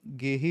here.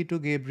 Guehi to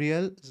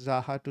Gabriel,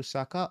 Zaha to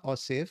Saka, or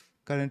safe.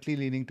 Currently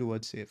leaning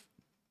towards safe.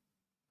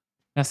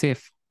 Yeah,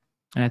 safe.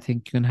 I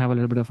think you can have a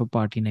little bit of a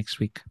party next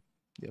week.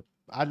 Yep.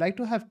 I'd like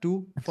to have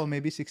 2 for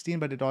maybe 16,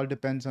 but it all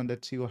depends on,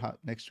 let's see how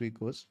next week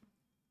goes.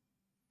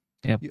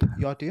 Yep.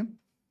 Your team?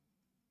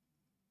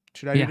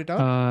 Should I read it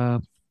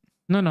out?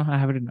 No, I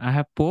have it. I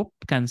have Pope,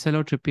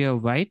 Cancelo,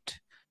 Trippier, White,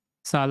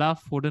 Salah,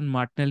 Foden,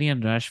 Martinelli,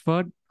 and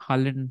Rashford.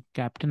 Haaland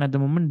captain at the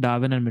moment.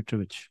 Darwin and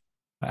Mitrovic.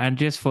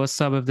 Andreas first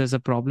sub if there's a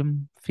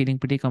problem. Feeling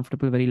pretty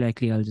comfortable. Very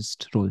likely I'll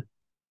just roll.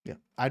 Yeah,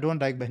 I don't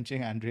like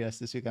benching Andreas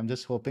this week. I'm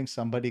just hoping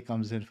somebody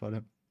comes in for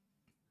him.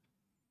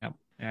 Yeah,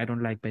 I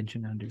don't like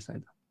benching Andreas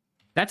either.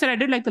 That's it. I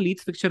did like the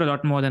Leeds fixture a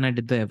lot more than I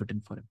did the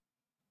Everton for him.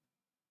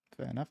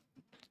 Fair enough.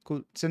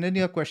 Cool. Send in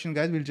your question,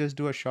 guys. We'll just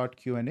do a short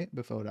Q&A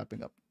before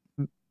wrapping up.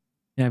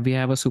 Yeah, we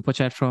have a super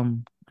chat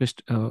from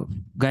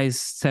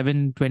guys,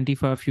 720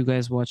 for a few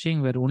guys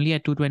watching. We're only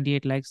at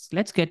 228 likes.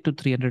 Let's get to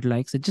 300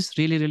 likes. It just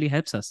really, really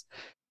helps us.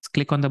 Just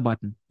click on the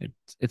button.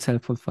 It's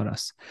helpful for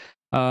us.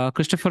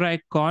 Christopher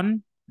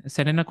Icon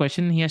sent in a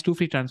question. He has 2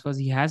 free transfers.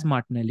 He has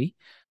Martinelli.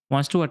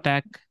 Wants to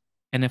attack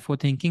NFO,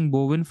 thinking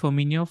Bowen,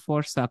 Firmino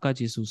for Saka,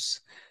 Jesus.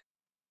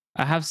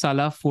 I have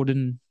Salah,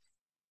 Foden.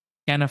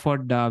 Can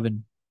afford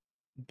Darwin.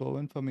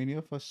 Bowen,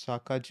 Firmino for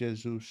Saka,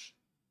 Jesus.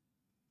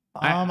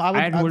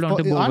 I'd hold on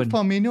to Bowen. Aren't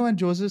Firmino and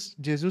Jesus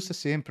the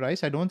same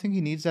price? I don't think he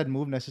needs that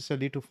move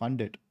necessarily to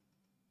fund it.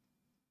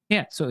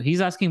 Yeah, so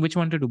he's asking which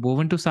one to do,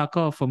 Bowen to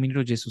Saka or Firmino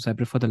to Jesus. I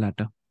prefer the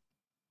latter.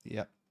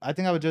 Yeah, I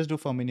think I would just do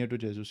Firmino to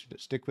Jesus.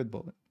 Stick with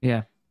Bowen.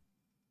 Yeah,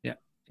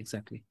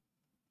 exactly.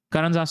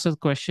 Karan's asked the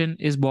question,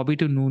 is Bobby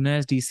to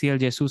Nunes, DCL,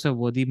 Jesus a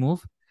worthy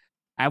move?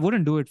 I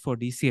wouldn't do it for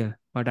DCL,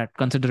 but I'd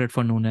consider it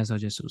for Nunes or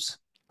Jesus.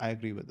 I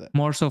agree with that.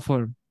 More so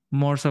for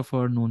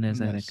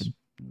Nunes, I reckon.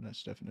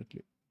 Nunes,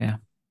 definitely. Yeah.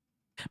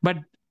 But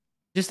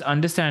just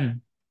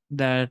understand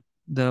that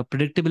the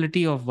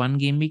predictability of 1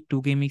 game week,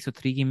 2 game weeks, or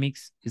 3 game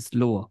weeks is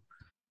lower.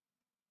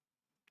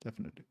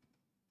 Definitely.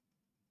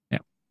 Yeah.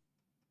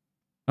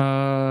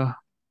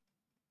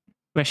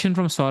 Question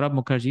from Saurabh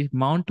Mukherjee.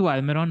 Mount to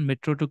Almiron,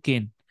 Mitro to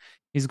Kane.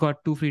 He's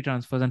got 2 free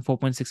transfers and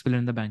 4.6 billion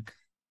in the bank.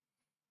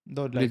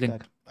 Don't like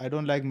that. I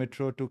don't like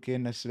Mitro to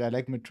Kane necessarily. I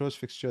like Mitro's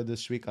fixture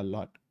this week a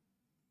lot.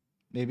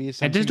 Maybe it's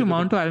something Just to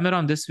Mount to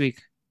Almiron this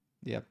week.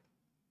 Yep.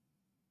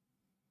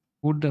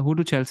 Who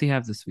do Chelsea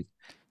have this week?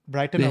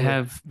 Brighton. They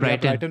have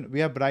Brighton.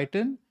 We have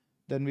Brighton.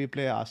 Then we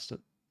play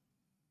Arsenal.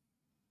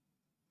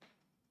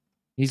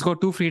 He's got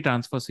 2 free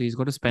transfers, so he's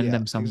got to spend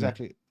them somewhere.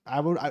 Exactly.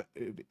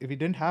 If he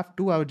didn't have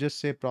to, I would just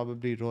say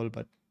probably roll,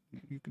 but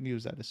you can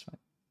use that as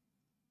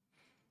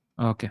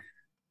fine. Okay.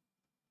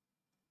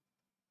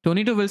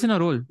 Tony to Wilson or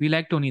roll? We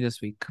like Tony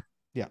this week.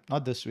 Yeah,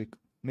 not this week.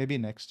 Maybe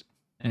next.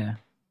 Yeah.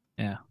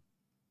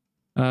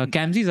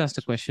 Kamzi's asked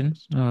a question.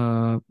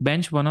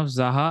 Bench one of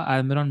Zaha,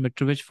 Almiron,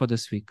 Mitrovic for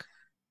this week.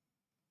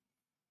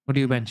 What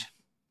do you bench?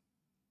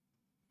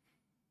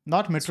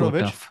 Not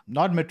Mitrovic.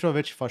 Not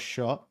Mitrovic for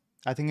sure.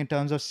 I think in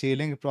terms of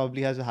ceiling, it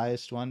probably has the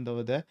highest one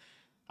over there.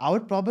 I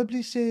would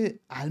probably say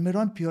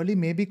Almiron purely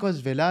maybe because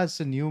Villa is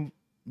a new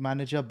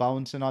manager,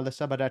 bounce and all that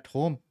stuff, but at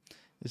home,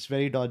 it's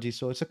very dodgy.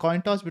 So it's a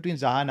coin toss between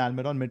Zaha and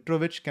Almiron.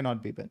 Mitrovic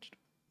cannot be benched.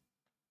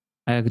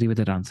 I agree with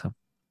that answer.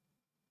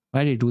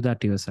 Why do you do that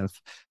to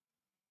yourself?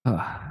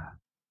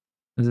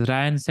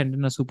 Ryan sent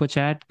in a super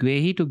chat.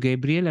 Guehi to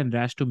Gabriel and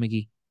Rash to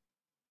Miggy.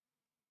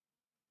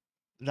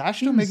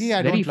 Rash to Miggy,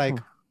 I don't like.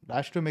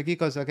 Rash to Miggy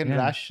because again,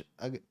 Rash,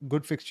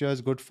 good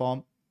fixtures, good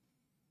form.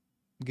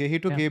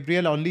 Guehi to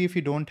Gabriel only if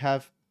you don't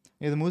have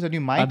the moves and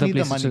you might need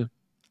the money.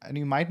 And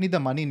you might need the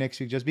money next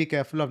week. Just be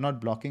careful of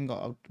not blocking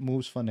out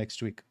moves for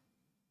next week.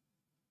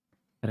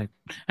 Correct.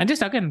 And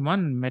just again,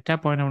 one meta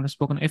point I want to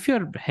spoke on. If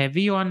you're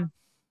heavy on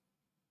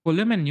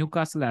Fulham and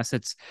Newcastle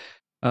assets,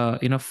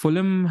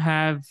 Fulham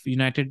have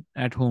United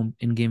at home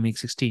in game week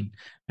 16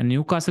 and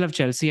Newcastle have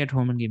Chelsea at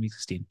home in game week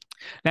 16.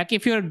 Like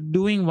if you're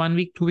doing 1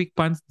 week, 2 week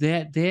punts,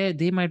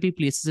 they might be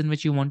places in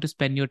which you want to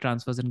spend your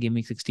transfers in game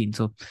week 16.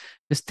 So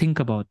just think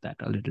about that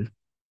a little.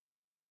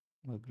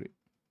 Agree.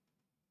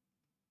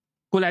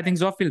 Cool. I think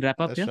Zoff will wrap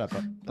up. Let's wrap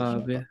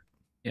up.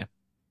 Yeah.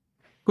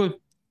 Cool.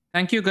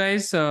 Thank you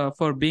guys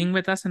for being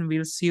with us and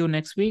we'll see you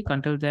next week.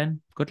 Until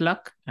then, good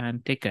luck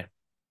and take care.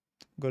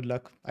 Good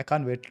luck. I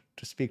can't wait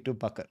to speak to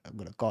Bakar. I'm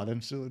going to call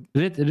him soon.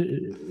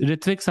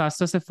 Ritvik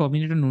asked us if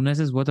Firmino to Nunes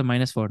is worth a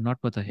 -4, not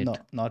worth a hit. No,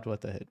 not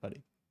worth a hit,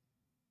 buddy.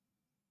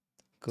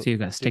 Cool. See you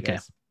guys. Take care.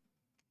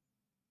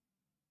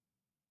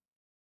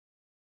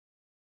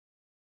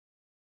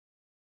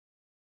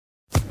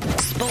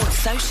 Sports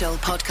Social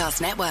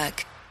Podcast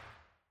Network.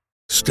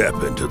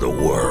 Step into the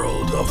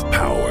world of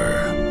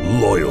power,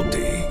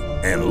 loyalty,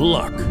 and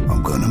luck.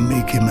 I'm going to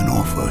make him an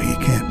offer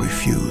he can't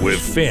refuse. With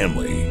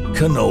family,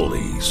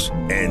 cannolis,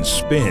 and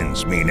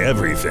spins mean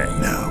everything.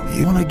 Now,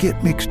 you want to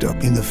get mixed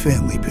up in the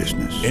family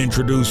business.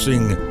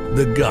 Introducing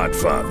The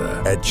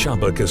Godfather at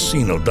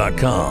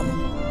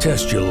ChumbaCasino.com.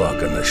 Test your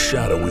luck in the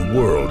shadowy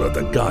world of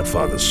The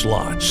Godfather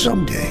slot.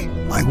 Someday,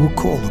 I will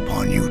call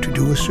upon you to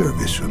do a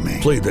service for me.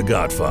 Play The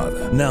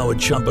Godfather now at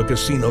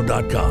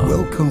ChumbaCasino.com.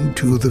 Welcome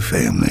to the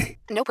family.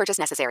 No purchase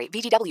necessary.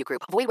 VGW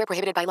Group. Void where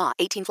prohibited by law.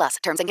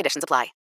 18+. Terms and conditions apply.